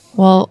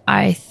 Well,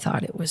 I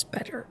thought it was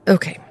better.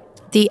 Okay.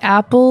 The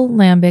apple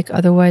lambic,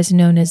 otherwise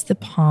known as the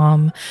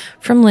palm,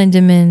 from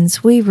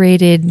Lindemans, we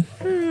rated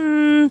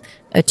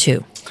a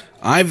 2.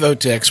 I vote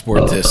to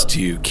export this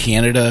to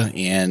Canada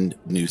and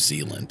New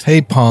Zealand.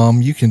 Hey,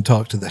 Palm, you can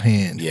talk to the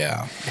hand.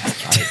 Yeah.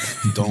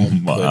 I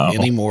don't Wow. put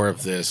any more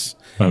of this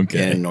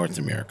Okay. in North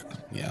America.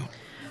 Yeah.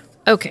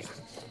 Okay.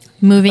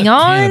 Moving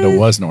on. Canada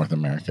was North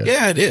America.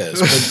 Yeah, it is.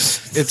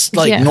 But it's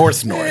like Yeah.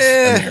 North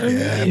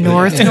America.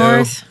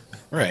 North.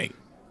 Right.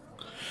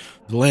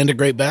 The land of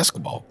great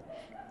basketball.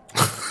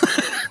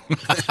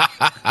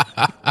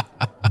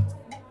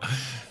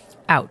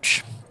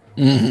 Ouch.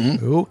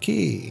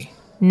 Okay.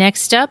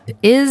 Next up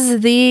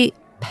is the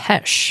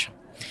Pesh.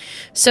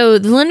 So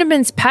the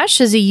Lindemans Pesh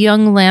is a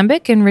young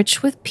lambic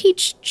enriched with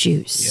peach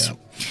juice. Yeah.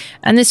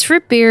 And this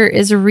fruit beer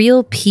is a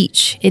real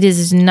peach. It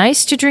is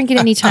nice to drink at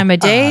any time of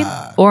day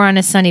or on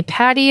a sunny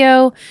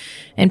patio.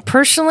 And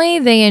personally,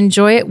 they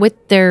enjoy it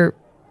with their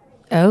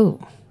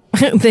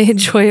they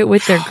enjoy it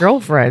with their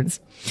girlfriends.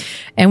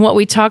 And what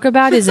we talk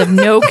about is of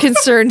no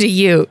concern to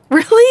you.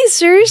 Really?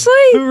 Seriously?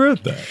 Who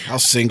wrote that? How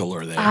single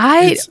are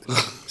they?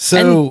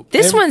 So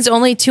this one's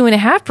only 2.5%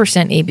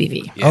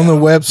 ABV. on the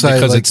website,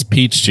 Because like, it's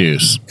peach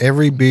juice.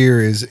 every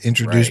beer is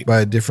introduced Right.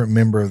 by a different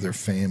member of their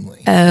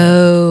family.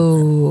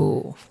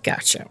 Oh,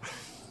 gotcha.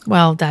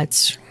 Well,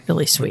 that's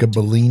really sweet. Like a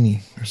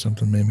Bellini or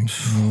something, maybe.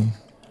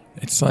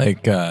 It's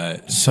like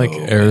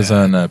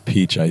Arizona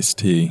peach iced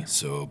tea.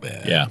 So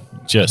bad. Yeah,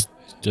 just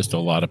a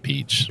lot of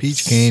peach.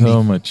 Peach candy.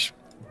 So much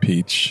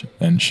peach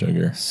and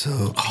sugar.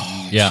 So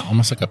Yeah,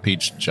 almost like a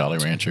peach Jolly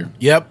Rancher.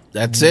 Yep,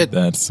 that's it.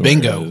 That's what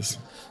Bingo. it is.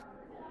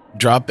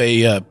 Drop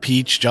a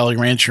peach Jolly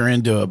Rancher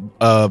into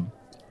a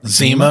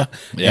Zima.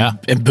 Yeah.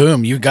 And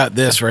boom, you got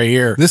this right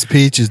here. this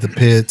peach is the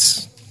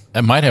pits.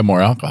 It might have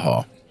more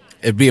alcohol.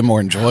 It'd be more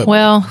enjoyable.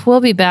 Well,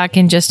 we'll be back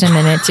in just a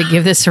minute to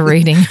give this a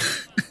rating.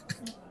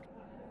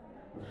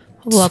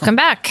 Welcome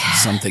back.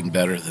 Something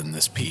better than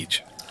this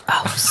peach.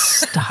 Oh,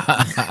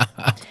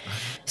 stop.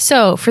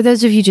 So, for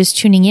those of you just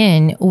tuning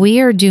in,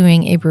 we are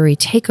doing a brewery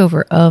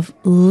takeover of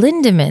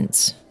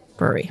Lindemans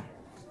Brewery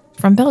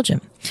from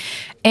Belgium.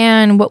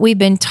 And what we've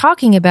been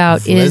talking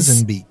about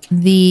is Vlezenbeek.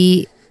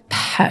 the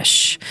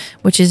Pesh,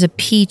 which is a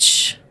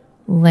peach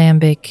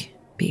lambic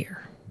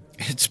beer.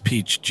 It's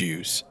peach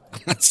juice.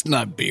 That's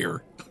not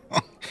beer.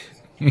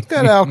 It's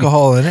got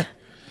alcohol in it.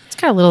 It's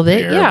got a little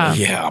bit, Barely. yeah.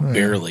 Yeah,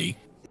 barely.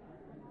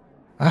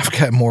 I've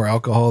got more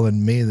alcohol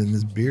in me than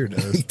this beer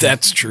does.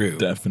 That's true.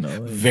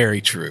 Definitely.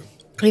 Very true.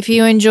 If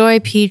you enjoy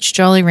peach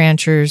Jolly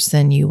Ranchers,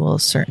 then you will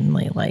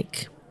certainly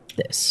like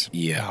this.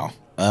 Yeah.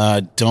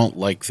 Don't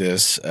like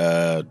this.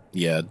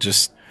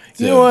 Just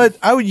You know what?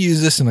 I would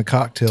use this in a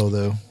cocktail,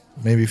 though.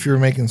 Maybe if you were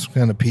making some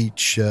kind of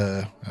peach,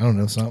 I don't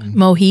know, something.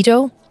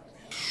 Mojito?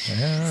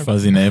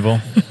 Fuzzy navel.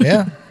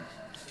 Yeah.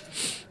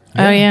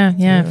 Oh, yeah,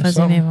 fuzzy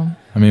something. navel.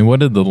 I mean, what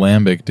did the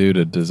lambic do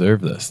to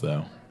deserve this,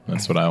 though?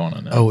 That's what I want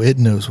to know. Oh, it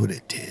knows what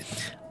it did.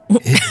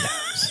 It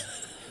knows.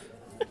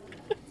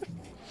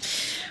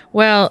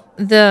 Well,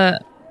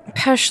 the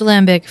Pesh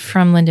Lambic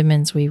from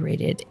Lindemans we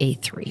rated a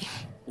 3.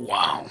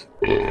 wow.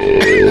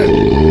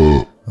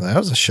 Well, that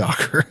was a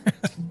shocker.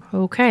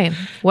 Okay.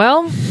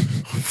 Well,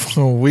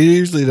 We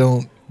usually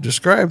don't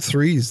describe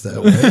threes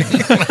that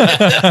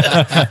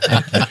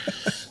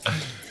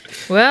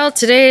way.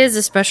 today is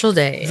a special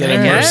day. Is that a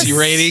mercy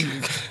rating?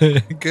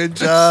 Good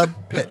job,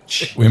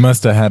 Petch. We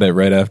must have had it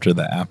right after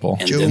the apple.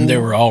 And then they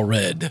were all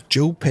red.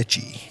 Joe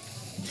Pesci.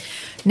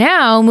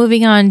 Now,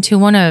 moving on to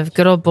one of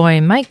good old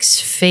boy Mike's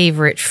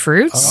favorite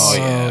fruits. Oh,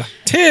 yeah.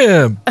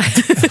 Tim.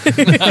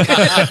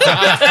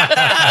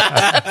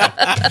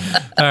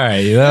 All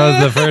right,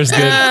 that was the first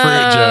good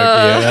fruit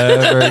joke you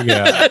ever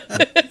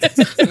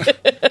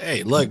got.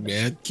 Hey, look,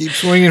 man. Keep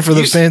swinging for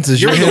the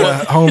fences. You're you're hitting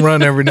the a home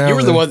run every now You and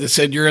were then. the one that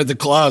said you're in the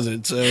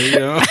closet, so, you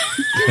know.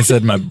 I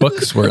said my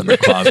books were in the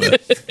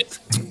closet.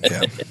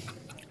 Yeah.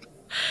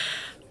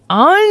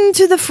 On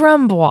to the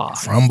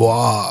framboise.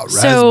 Framboise,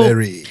 So-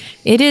 raspberry.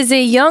 It is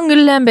a young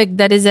lambic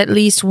that is at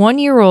least 1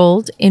 year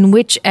old, in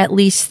which at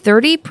least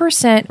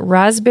 30%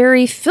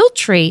 raspberry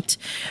filtrate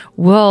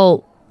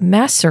will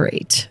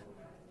macerate.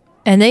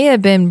 And they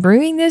have been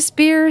brewing this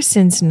beer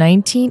since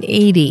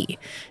 1980.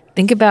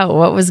 Think about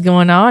what was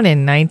going on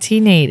in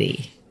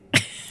 1980.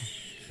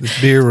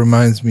 This beer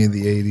reminds me of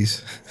the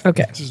 80s.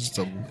 Okay. It's just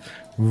a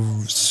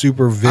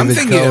super vivid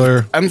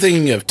color. I'm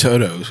thinking of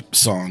Toto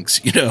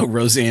songs, you know,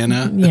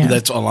 Rosanna. Yeah.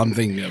 That's all I'm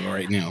thinking of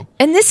right now.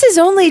 And this is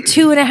only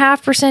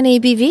 2.5%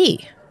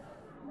 ABV.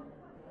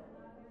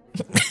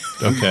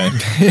 Okay.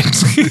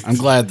 I'm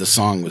glad the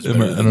song was I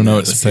better. don't know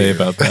what to say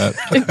about that.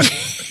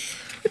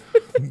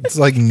 It's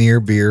like near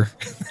beer.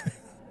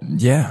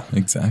 Yeah,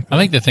 exactly. I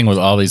think the thing with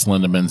all these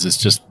Lindemans is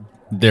just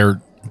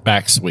they're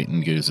back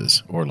sweetened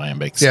gooses or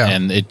lambics. Yeah.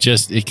 And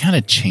it kind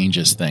of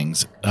changes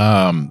things.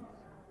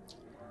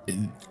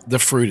 The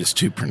fruit is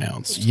too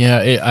pronounced.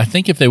 Yeah, I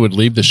think if they would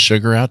leave the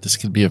sugar out, this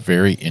could be a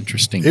very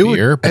interesting It would,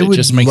 beer. But I it would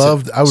just makes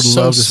love. it I would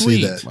so love to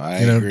sweet. see that. I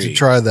to agree.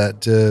 try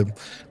that.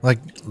 Like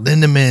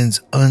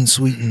Lindemans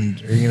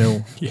unsweetened, or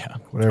Yeah.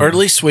 whatever. Or at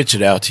least switch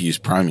it out to use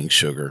priming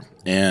sugar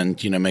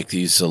and, you know, make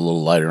these a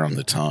little lighter on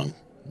the tongue,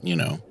 you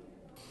know.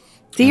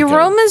 The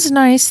aroma's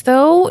nice,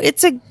 though.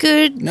 It's a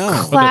good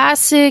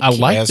classic. I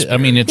like it. I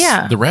mean, it's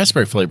Yeah. the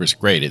raspberry flavor is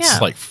great. It's Yeah.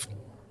 like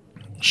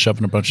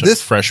shoving a bunch of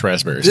fresh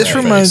raspberries. This in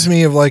your reminds face.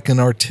 me of like an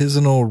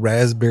artisanal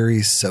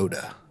raspberry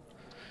soda.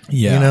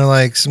 Yeah. You know,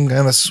 like some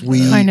kind of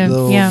sweet Kind of,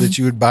 little yeah. that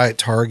you would buy at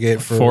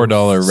Target for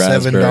 $4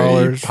 raspberry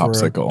 $7 for a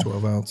popsicle.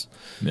 12 ounce.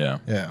 Yeah.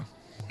 Yeah.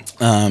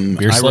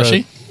 Beer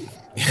slushy?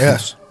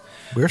 Yes.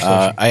 Beer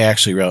slushy. I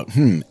actually wrote,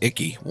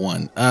 icky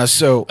one.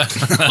 So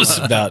that was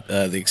about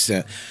the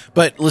extent.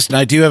 But listen,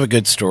 I do have a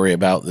good story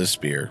about this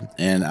beer,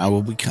 and I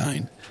will be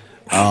kind.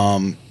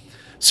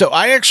 So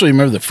I actually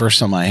remember the first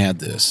time I had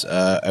this.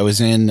 I was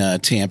in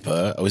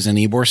Tampa. I was in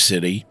Ybor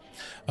City.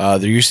 There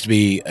used to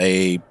be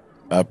a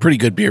pretty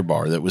good beer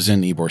bar that was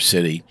in Ybor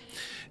City.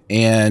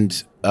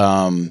 And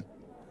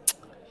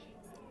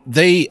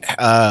they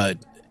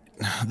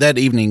that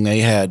evening they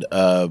had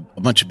a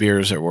bunch of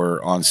beers that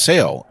were on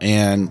sale.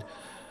 And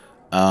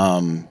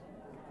I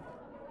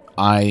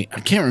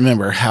can't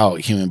remember how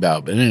it came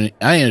about, but I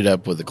ended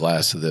up with a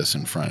glass of this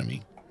in front of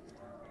me.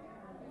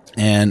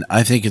 And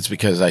I think it's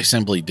because I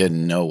simply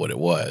didn't know what it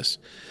was.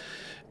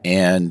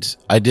 And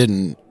I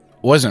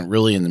wasn't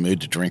really in the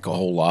mood to drink a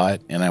whole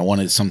lot. And I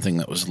wanted something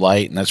that was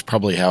light. And that's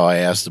probably how I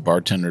asked the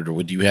bartender,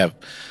 would you have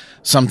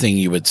something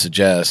you would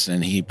suggest?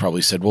 And he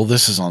probably said, well,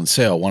 this is on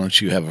sale. Why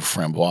don't you have a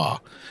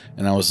Framboise?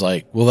 And I was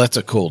like, well, that's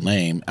a cool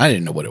name. I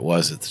didn't know what it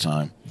was at the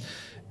time.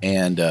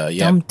 And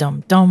Dum,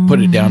 dum, dum. put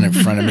it down in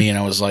front of me. And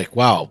I was like,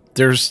 wow,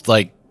 there's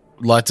like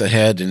lots of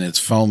head and it's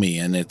foamy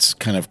and it's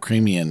kind of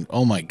creamy. And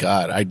oh my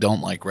God, I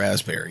don't like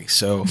raspberry.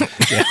 So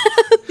yeah.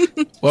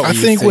 I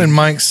think when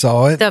Mike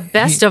saw it, The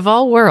best of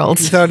all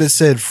worlds. he thought it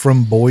said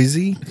from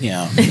Boise.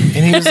 Yeah.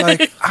 And he was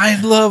like, I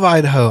love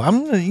Idaho.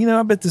 I'm going to,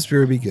 I bet this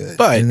beer would be good.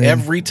 But And then-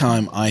 every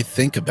time I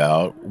think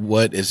about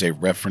what is a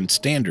reference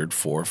standard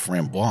for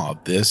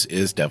Framboise, this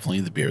is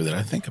definitely the beer that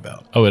I think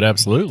about. Oh, it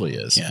absolutely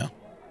is. Yeah.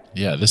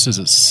 Yeah, this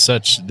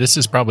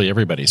is probably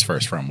everybody's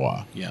first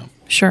Framboise. Yeah.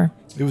 Sure.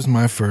 it was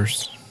my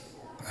first.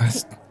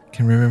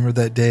 Can remember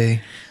that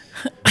day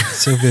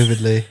so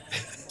vividly.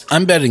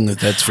 I'm betting that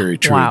that's very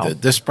true. Wow.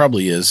 That this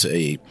probably is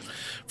a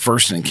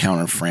first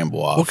encounter Framboise.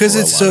 Well, because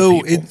it's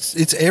so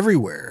it's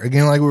everywhere.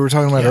 Again, like we were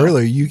talking about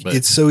earlier,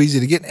 it's so easy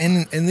to get,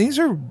 and these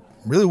are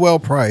really well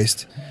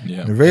priced.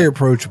 Yeah. They're very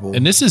approachable.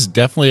 And this is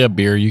definitely a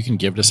beer you can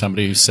give to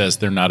somebody who says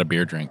they're not a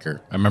beer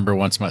drinker. I remember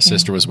once my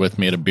sister was with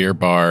me at a beer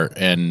bar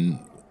and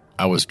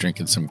I was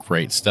drinking some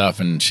great stuff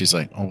and she's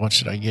like, oh, what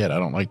should I get? I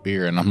don't like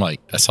beer. And I'm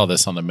like, I saw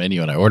this on the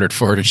menu and I ordered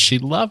for it and she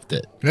loved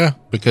it. Yeah.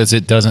 Because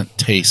it doesn't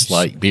taste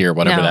like beer,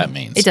 whatever No, that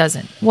means. It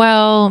doesn't.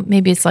 Well,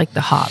 maybe it's like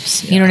the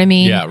hops. You know what I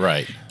mean? Yeah,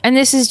 right. And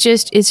this is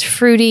just, it's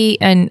fruity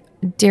and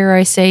dare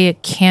I say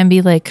it can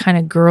be like kind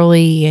of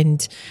girly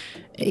and,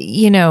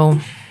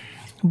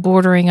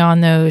 bordering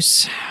on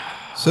those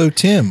So,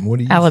 Tim, what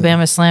do you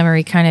Alabama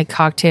Slammery kind of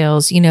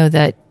cocktails,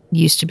 that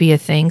used to be a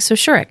thing. So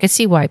sure, I could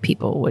see why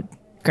people would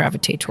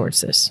gravitate towards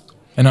this.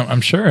 And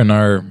I'm sure in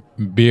our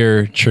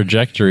beer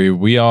trajectory,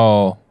 we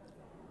all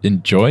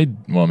enjoyed,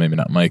 well, maybe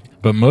not Mike,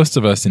 but most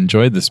of us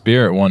enjoyed this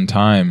beer at one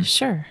time.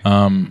 Sure.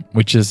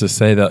 Which is to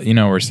say that,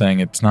 we're saying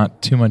it's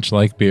not too much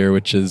like beer,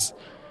 which is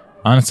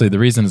honestly the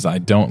reason is I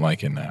don't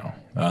like it now.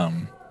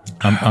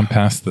 I'm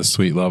past the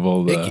sweet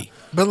level. But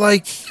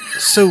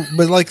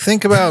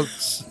think about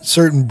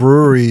certain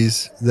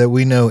breweries that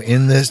we know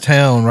in this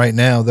town right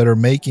now that are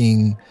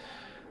making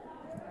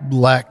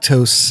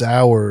lactose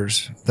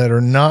sours that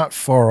are not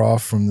far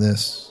off from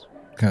this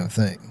kind of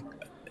thing.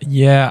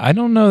 Yeah, I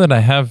don't know that I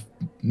have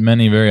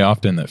many very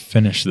often that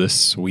finish this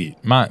sweet.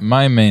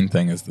 My main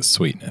thing is the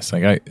sweetness.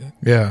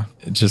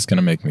 It's just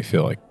gonna make me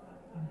feel like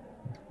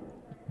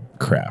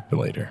crap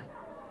later.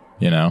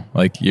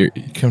 Like you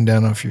come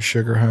down off your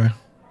sugar high.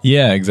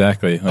 Yeah,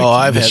 exactly. Like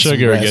I've had some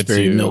sugar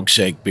raspberry gets you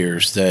milkshake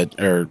beers that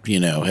are,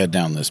 head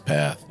down this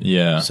path.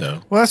 Yeah.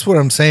 So Well, that's what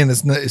I'm saying.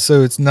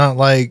 It's not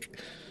like,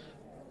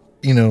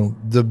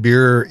 the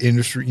beer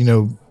industry,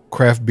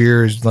 craft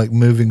beer is like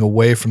moving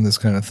away from this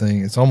kind of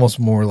thing. It's almost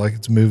more like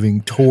it's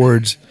moving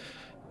towards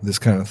this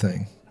kind of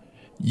thing.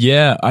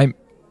 Yeah, I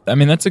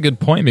mean that's a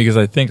good point because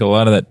I think a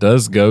lot of that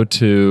does go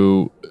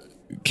to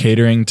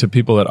catering to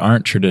people that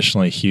aren't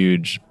traditionally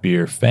huge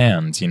beer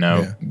fans,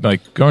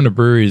 Like going to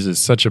breweries is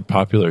such a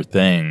popular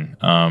thing.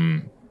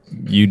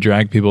 You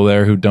drag people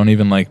there who don't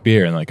even like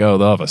beer and like, oh,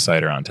 they'll have a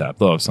cider on tap,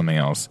 they'll have something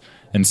else.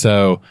 And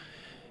so,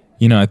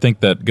 I think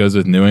that goes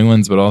with New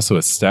England's, but also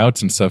with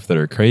stouts and stuff that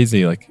are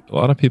crazy. Like a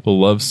lot of people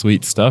love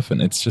sweet stuff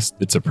and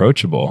it's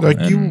approachable. Like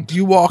and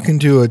you walk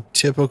into a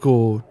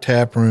typical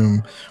tap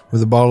room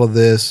with a bottle of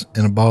this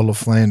and a bottle of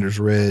Flanders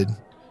Red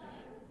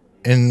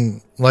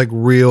and like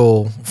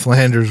real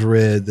Flanders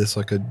Red that's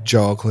like a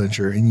jaw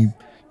clencher, and you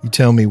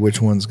tell me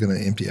which one's going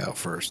to empty out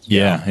first.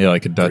 Yeah,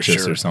 like a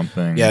Duchess sure. or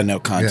something. Yeah, no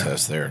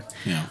contest there.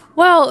 Yeah.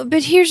 Well,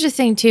 but here's the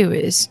thing too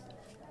is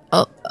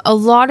a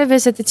lot of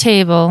us at the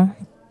table,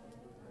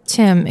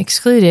 Tim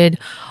excluded,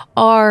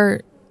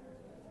 are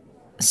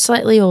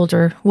slightly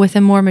older with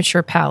a more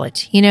mature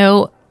palate.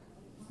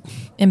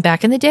 And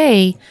back in the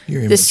day,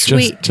 the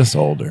sweet just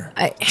older.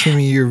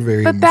 Timmy, you're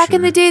very But back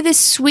in the day, the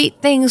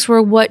sweet things were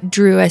what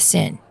drew us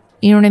in.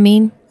 You know what I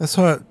mean? That's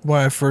why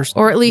I first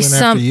or at least went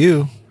some after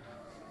you.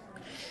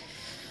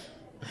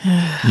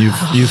 You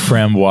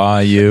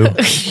frambois, you.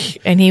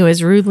 And he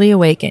was rudely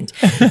awakened.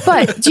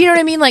 But do you know what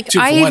I mean? Like,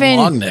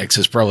 long necks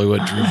is probably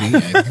what drew me in.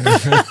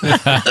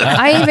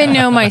 I even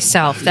know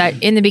myself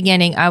that in the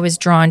beginning I was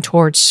drawn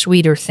towards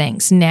sweeter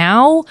things.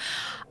 Now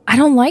I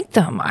don't like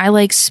them. I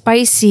like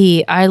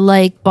spicy. I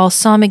like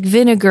balsamic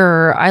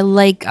vinegar. I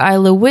like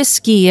Isla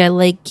whiskey. I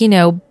like,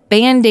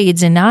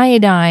 Band-Aids and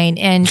iodine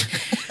and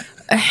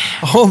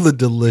all the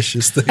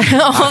delicious things.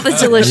 all the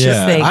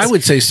delicious things. I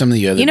would say some of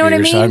the other beers what I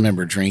mean? I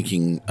remember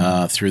drinking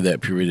through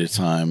that period of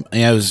time.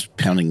 I was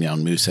pounding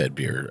down Moosehead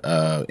beer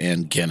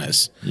and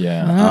Guinness.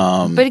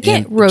 Yeah. But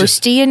again,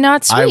 roasty and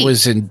not sweet. I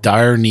was in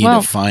dire need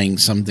of finding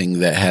something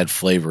that had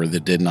flavor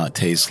that did not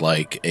taste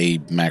like a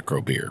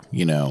macro beer,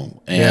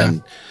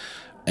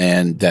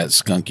 and that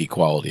skunky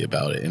quality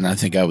about it. And I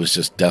think I was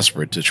just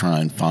desperate to try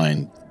and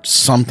find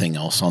something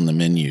else on the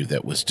menu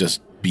that was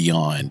just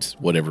beyond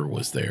whatever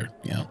was there.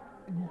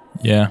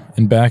 Yeah,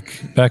 and back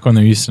when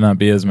there used to not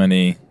be as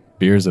many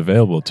beers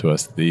available to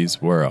us,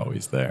 these were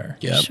always there.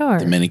 Yeah, sure.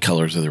 The many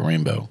colors of the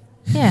rainbow.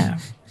 Yeah.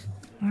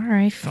 All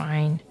right,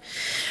 fine.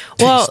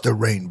 Well, Taste the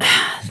rainbow.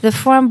 The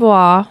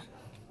framboise,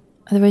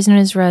 otherwise known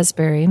as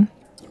raspberry,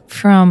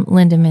 from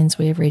Lindemans,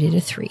 we have rated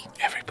a 3.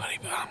 Everybody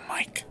but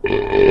Mike.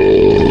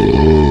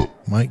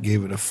 Mike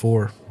gave it a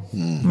 4.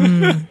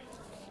 All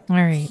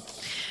right.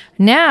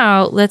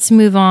 Now let's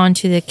move on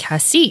to the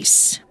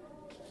cassis.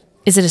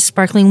 Is it a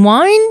sparkling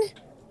wine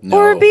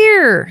or a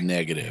beer?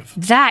 Negative.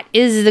 That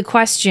is the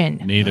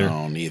question. Neither.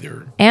 No,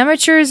 neither.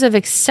 Amateurs of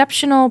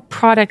exceptional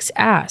products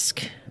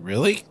ask.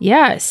 Really?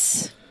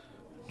 Yes.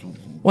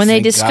 When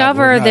they Thank God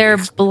discover we're not their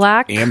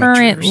black currant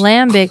amateurs.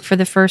 lambic for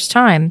the first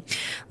time.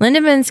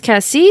 Lindemans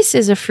Cassis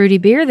is a fruity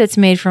beer that's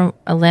made from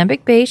a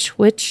lambic base,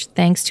 which,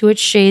 thanks to its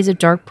shades of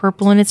dark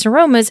purple and its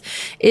aromas,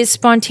 is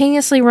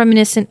spontaneously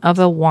reminiscent of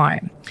a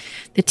wine.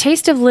 The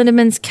taste of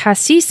Lindemans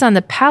Cassis on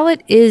the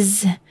palate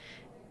is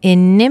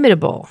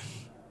inimitable,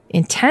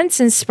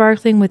 intense and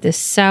sparkling with a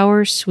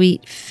sour,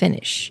 sweet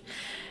finish.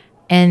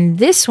 And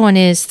this one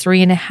is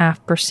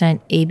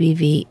 3.5%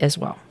 ABV as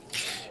well.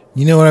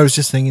 You know what I was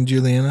just thinking,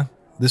 Juliana?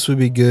 This would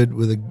be good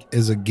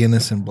as a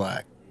Guinness and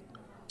black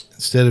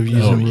instead of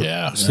using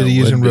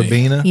using would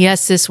be. Ribena.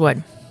 Yes, this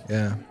would.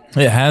 Yeah,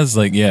 It has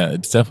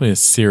it's definitely a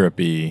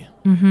syrupy.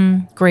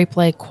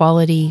 Grape-like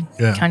quality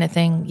Yeah. kind of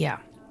thing. Yeah.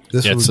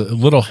 this Yeah, it's would, a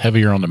little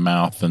heavier on the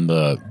mouth than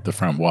the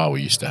framboise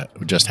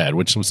we just had,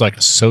 which was like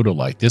a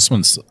soda-like. This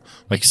one's,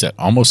 like you said,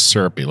 almost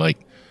syrupy, like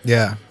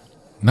yeah.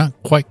 not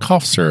quite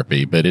cough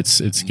syrupy, but it's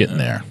getting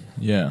there.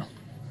 Yeah.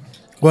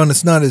 Well, and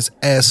it's not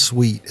as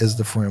sweet as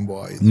the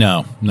framboise.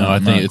 No, I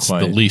Not think it's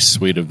quite. the least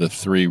sweet of the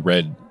 3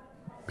 red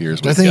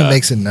beers. I think it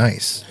makes it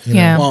nice. you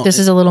Yeah. know? Well, This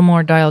is a little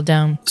more dialed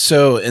down.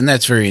 So, and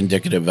that's very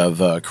indicative of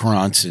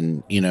Courants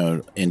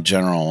in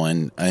general.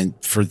 And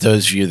for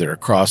those of you that are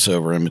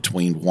crossover in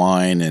between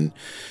wine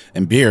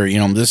and beer,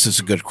 this is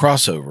a good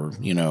crossover,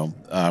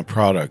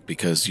 product,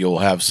 because you'll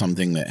have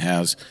something that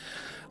has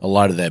a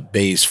lot of that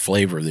base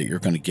flavor that you're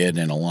going to get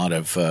in a lot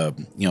of,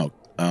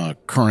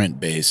 current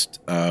based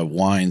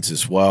wines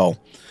as well.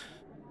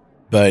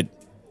 But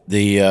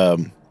the,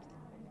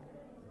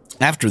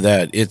 after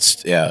that,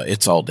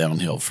 it's all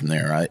downhill from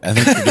there. I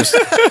think you're just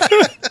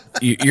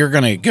you're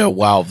gonna go,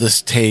 wow,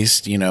 this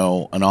tastes, an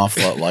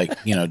awful lot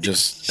like,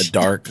 just a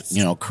dark,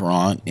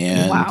 Courant.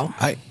 And Wow.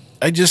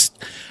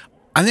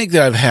 I think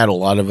that I've had a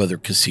lot of other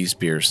cassis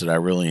beers that I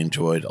really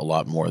enjoyed a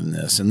lot more than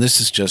this. And this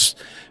is just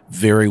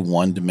very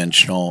one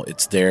dimensional.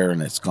 It's there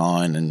and it's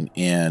gone.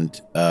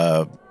 And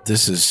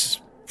this is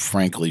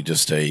frankly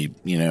just a,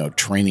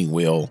 training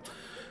wheel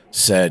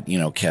set,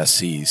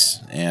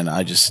 cassis. And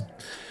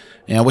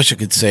I wish I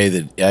could say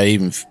that I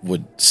even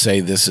would say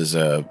this is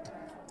a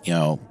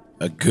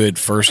good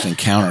first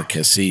encounter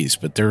cassis,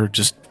 but there are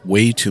just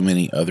way too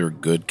many other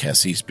good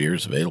cassis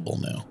beers available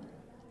now.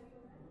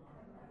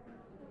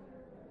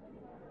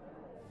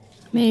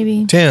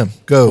 Maybe. Tim,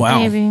 go.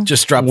 Wow. Maybe.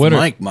 Just drop What the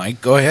are- mic,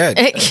 Mike. Go ahead.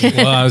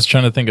 Well, I was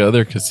trying to think of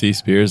other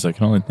cassis beers. I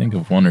can only think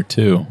of 1 or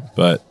 2,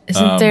 but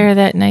Isn't there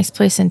that nice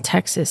place in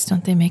Texas?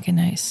 Don't they make a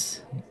nice?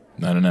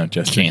 I don't know.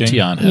 Jester King?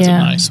 Cantillon has Yeah.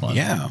 a nice one.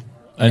 Yeah.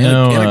 I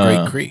know. And a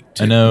Great Creek,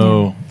 too. I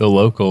know the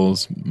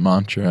locals,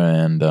 Mantra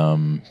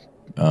and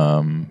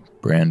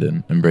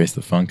Brandon, Embrace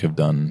the Funk, have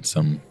done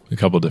a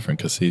couple different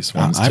cassis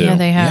ones too. Yeah,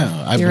 they have.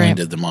 Yeah, I've You're right.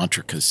 landed the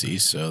Mantra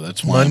cassis, so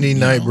that's one. Monday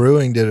Night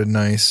Brewing did a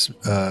nice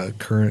black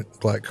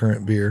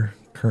currant beer,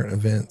 current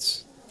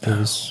events. It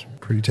was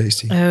pretty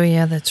tasty. Oh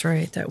yeah, that's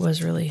right. That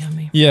was really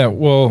yummy. Yeah,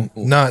 well,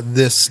 Not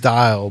this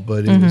style,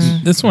 but it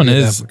was. this one good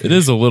is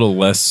application. a little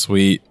less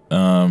sweet.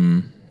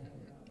 And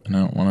I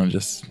don't want to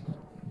just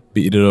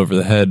beat it over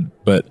the head,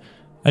 but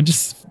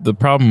the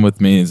problem with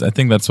me is I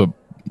think that's what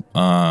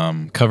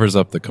covers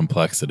up the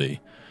complexity.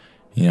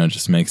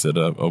 Just makes it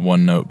a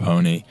one-note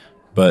pony.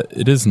 But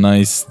it is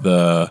nice,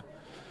 the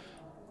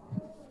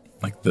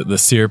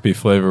syrupy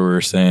flavor we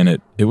were saying,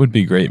 it would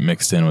be great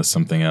mixed in with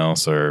something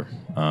else, or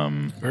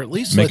Or at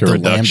least make a let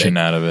the reduction lambic,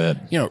 out of it.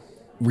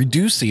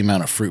 reduce the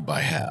amount of fruit by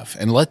half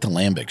and let the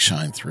lambic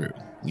shine through,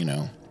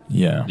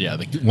 Yeah. Yeah,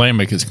 the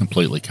lambic is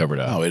completely covered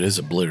up. Oh, it is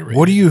obliterated.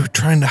 What are you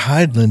trying to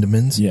hide,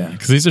 Lindemans? Yeah,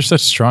 because these are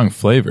such strong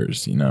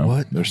flavors, you know.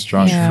 What? They're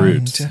strong Yeah.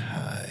 fruits.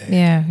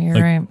 Yeah, you're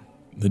Like- right.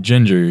 The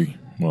ginger,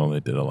 well, they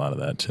did a lot of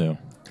that too.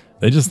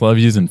 They just love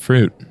using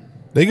fruit.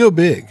 They go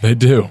big. They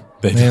do.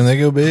 Man, they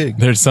go big.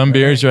 There's some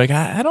beers you're like,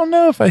 I don't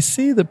know if I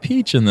see the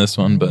peach in this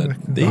one, but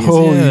these,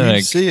 Oh, yeah, you can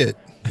like- see it.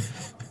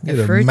 Get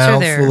a fruits are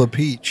there. mouthful of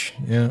peach.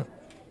 Yeah.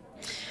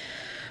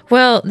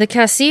 Well, the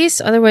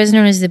Cassis, otherwise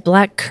known as the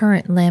black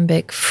currant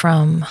lambic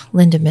from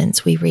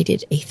Lindemans, we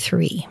rated a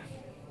 3.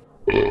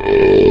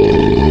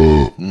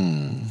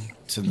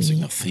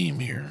 Sensing a theme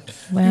here.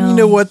 Well, You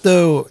know what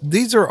though?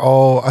 These are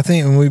all, I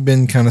think, and we've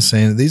been kind of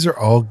saying it, these are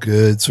all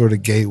good sort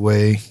of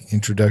gateway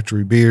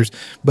introductory beers.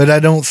 But I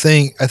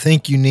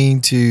think you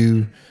need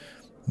to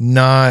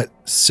not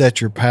set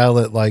your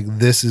palate like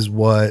this is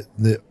what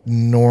the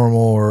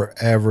normal or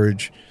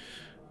average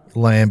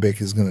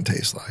lambic is going to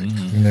taste like.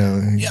 You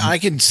know, Yeah, I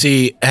can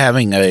see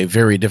having a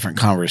very different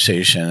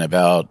conversation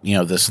about,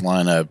 this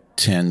lineup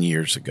 10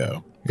 years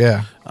ago.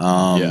 yeah.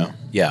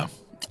 Yeah.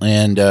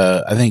 And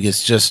I think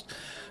it's just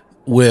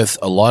with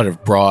a lot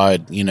of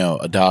broad,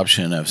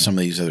 adoption of some of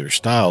these other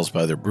styles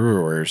by other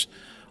brewers,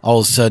 all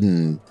of a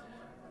sudden,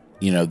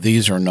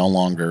 these are no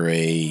longer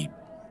a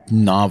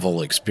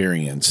novel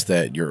experience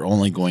that you're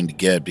only going to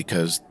get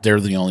because they're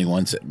the only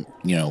ones that,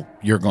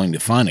 you're going to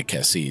find at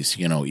Cassis,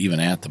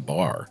 even at the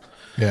bar.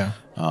 Yeah.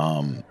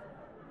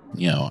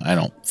 I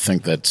don't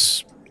think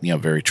that's,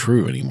 very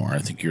true anymore. I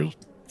think you'll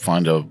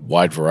find a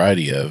wide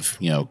variety of,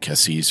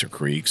 Cassis or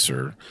Creeks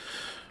or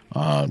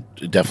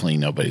definitely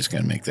nobody's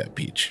going to make that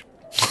peach.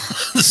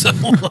 So,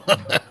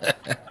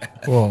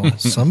 Well,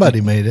 somebody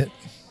made it.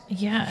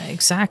 yeah,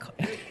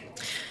 exactly.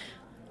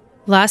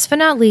 Last but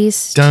not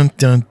least, Dun,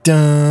 dun,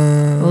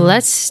 dun.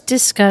 let's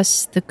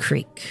discuss the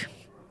Creek,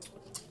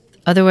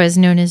 otherwise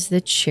known as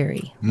the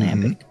Cherry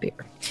Lambic beer.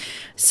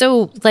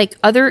 So, like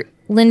other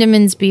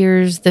Lindemans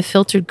beers, the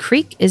filtered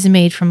Creek is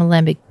made from a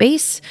lambic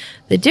base.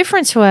 The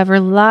difference,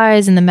 however,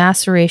 lies in the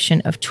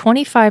maceration of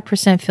 25%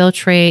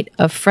 filtrate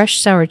of fresh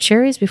sour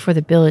cherries before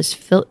the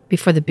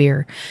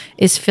beer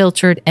is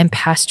filtered and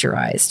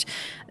pasteurized.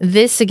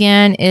 This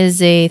again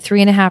is a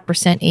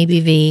 3.5%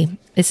 ABV.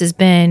 This has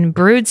been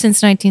brewed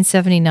since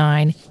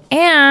 1979.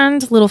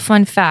 And little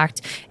fun fact,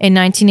 in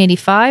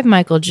 1985,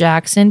 Michael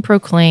Jackson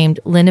proclaimed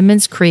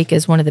Lindemans Creek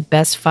as one of the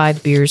best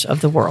 5 beers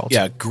of the world.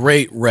 yeah,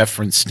 great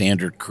reference,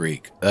 Standard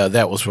Creek.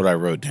 That was what I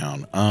wrote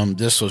down.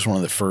 This was one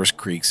of the first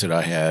Creeks that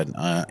I had.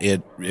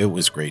 It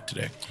was great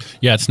today.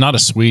 Yeah, it's not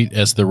as sweet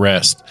as the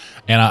rest.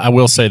 And I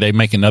will say they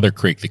make another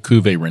creek, the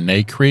Cuvée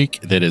Rene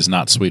Creek, that is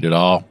not sweet at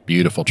all.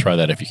 Beautiful. Try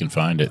that if you can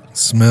find it.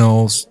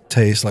 Smells,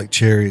 tastes like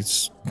cherry.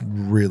 It's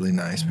really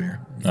nice beer.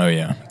 Oh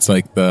yeah, it's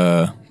like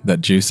that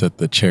juice that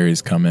the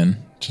cherries come in.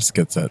 Just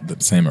gets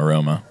that same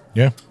aroma.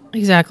 Yeah.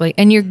 Exactly.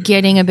 And you're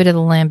getting a bit of the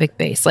lambic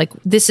base. Like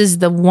this is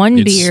the one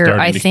It's beer starting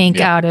I to- think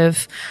yeah. out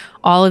of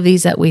all of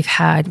these that we've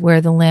had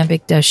where the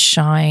lambic does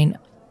shine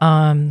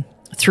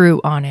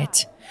through on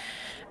it.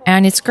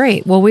 And it's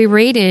great. Well, we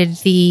rated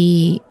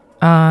the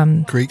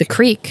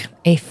Creek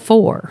a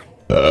 4.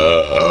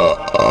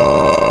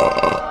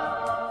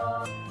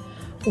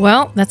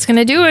 Well, that's going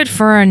to do it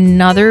for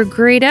another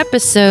great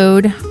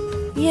episode.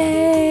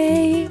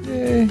 Yay.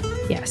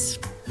 Yes.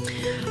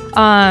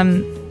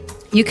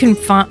 You can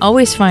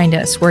always find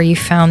us where you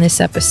found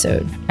this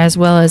episode, as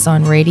well as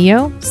on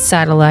radio,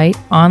 satellite,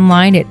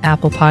 online at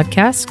Apple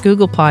Podcasts,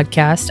 Google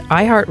Podcasts,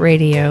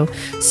 iHeartRadio,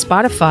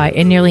 Spotify,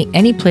 and nearly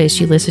any place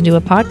you listen to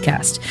a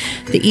podcast.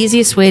 The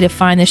easiest way to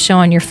find the show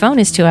on your phone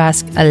is to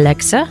ask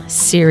Alexa,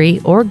 Siri,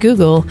 or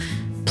Google,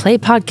 play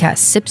podcast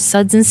Sips,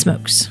 Suds, and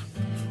Smokes.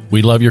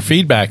 We love your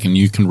feedback, and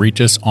you can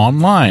reach us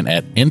online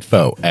at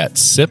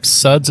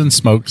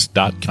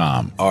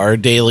info@sipsudsandsmokes.com. Our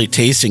daily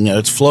tasting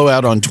notes flow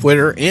out on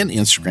Twitter and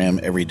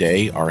Instagram every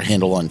day. Our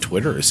handle on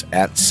Twitter is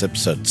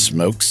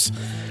 @SipsudSmokes.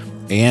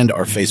 And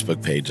our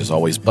Facebook page is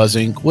always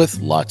buzzing with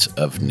lots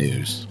of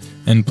news.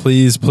 And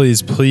please,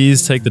 please,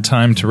 please take the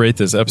time to rate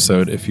this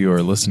episode if you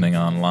are listening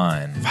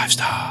online. 5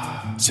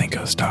 stars.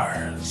 5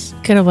 stars.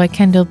 Good old boy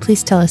Kendall,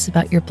 please tell us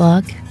about your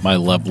blog. My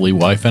lovely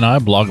wife and I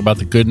blog about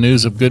the good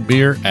news of good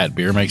beer at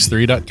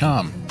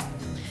beermakes3.com.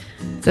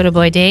 Good old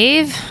boy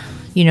Dave,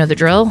 you know the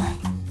drill.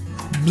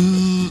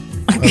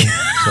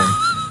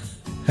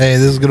 Hey,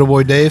 this is good old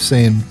boy Dave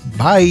saying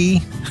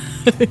bye.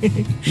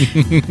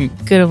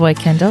 Good old boy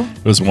Kendall.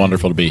 It was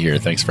wonderful to be here.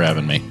 Thanks for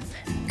having me.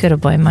 Good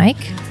old boy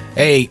Mike.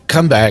 Hey,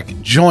 come back.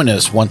 Join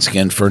us once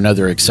again for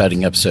another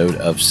exciting episode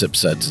of Sip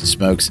Suds and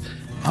Smokes.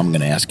 I'm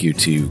going to ask you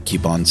to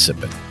keep on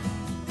sipping.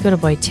 Good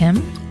old boy Tim.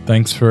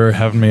 Thanks for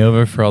having me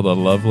over for all the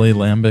lovely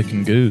lambic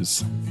and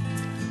goose.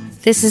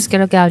 This is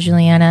good old gal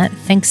Juliana.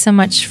 Thanks so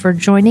much for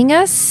joining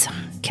us.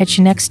 Catch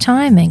you next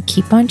time and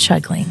keep on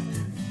chuggling.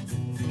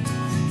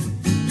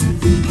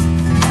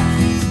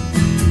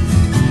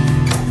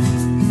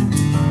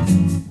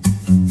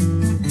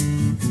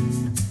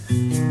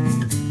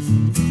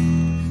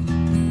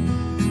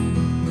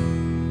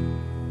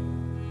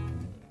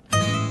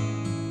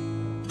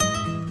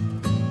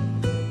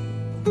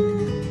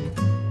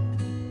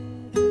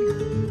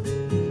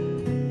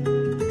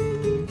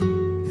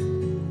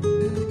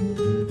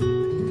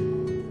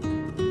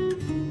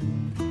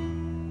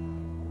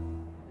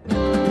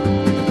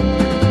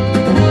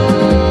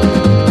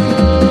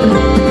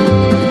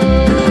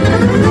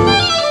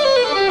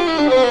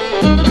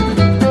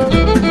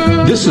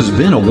 has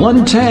been a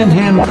One Tan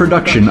Hand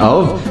production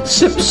of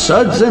Sips,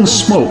 Suds, and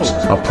Smokes,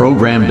 a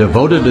program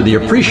devoted to the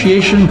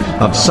appreciation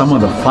of some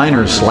of the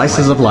finer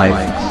slices of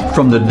life.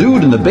 From the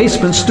Dude in the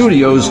Basement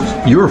Studios,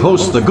 your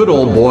hosts, the Good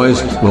Old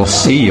Boys, will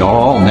see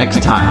y'all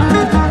next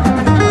time.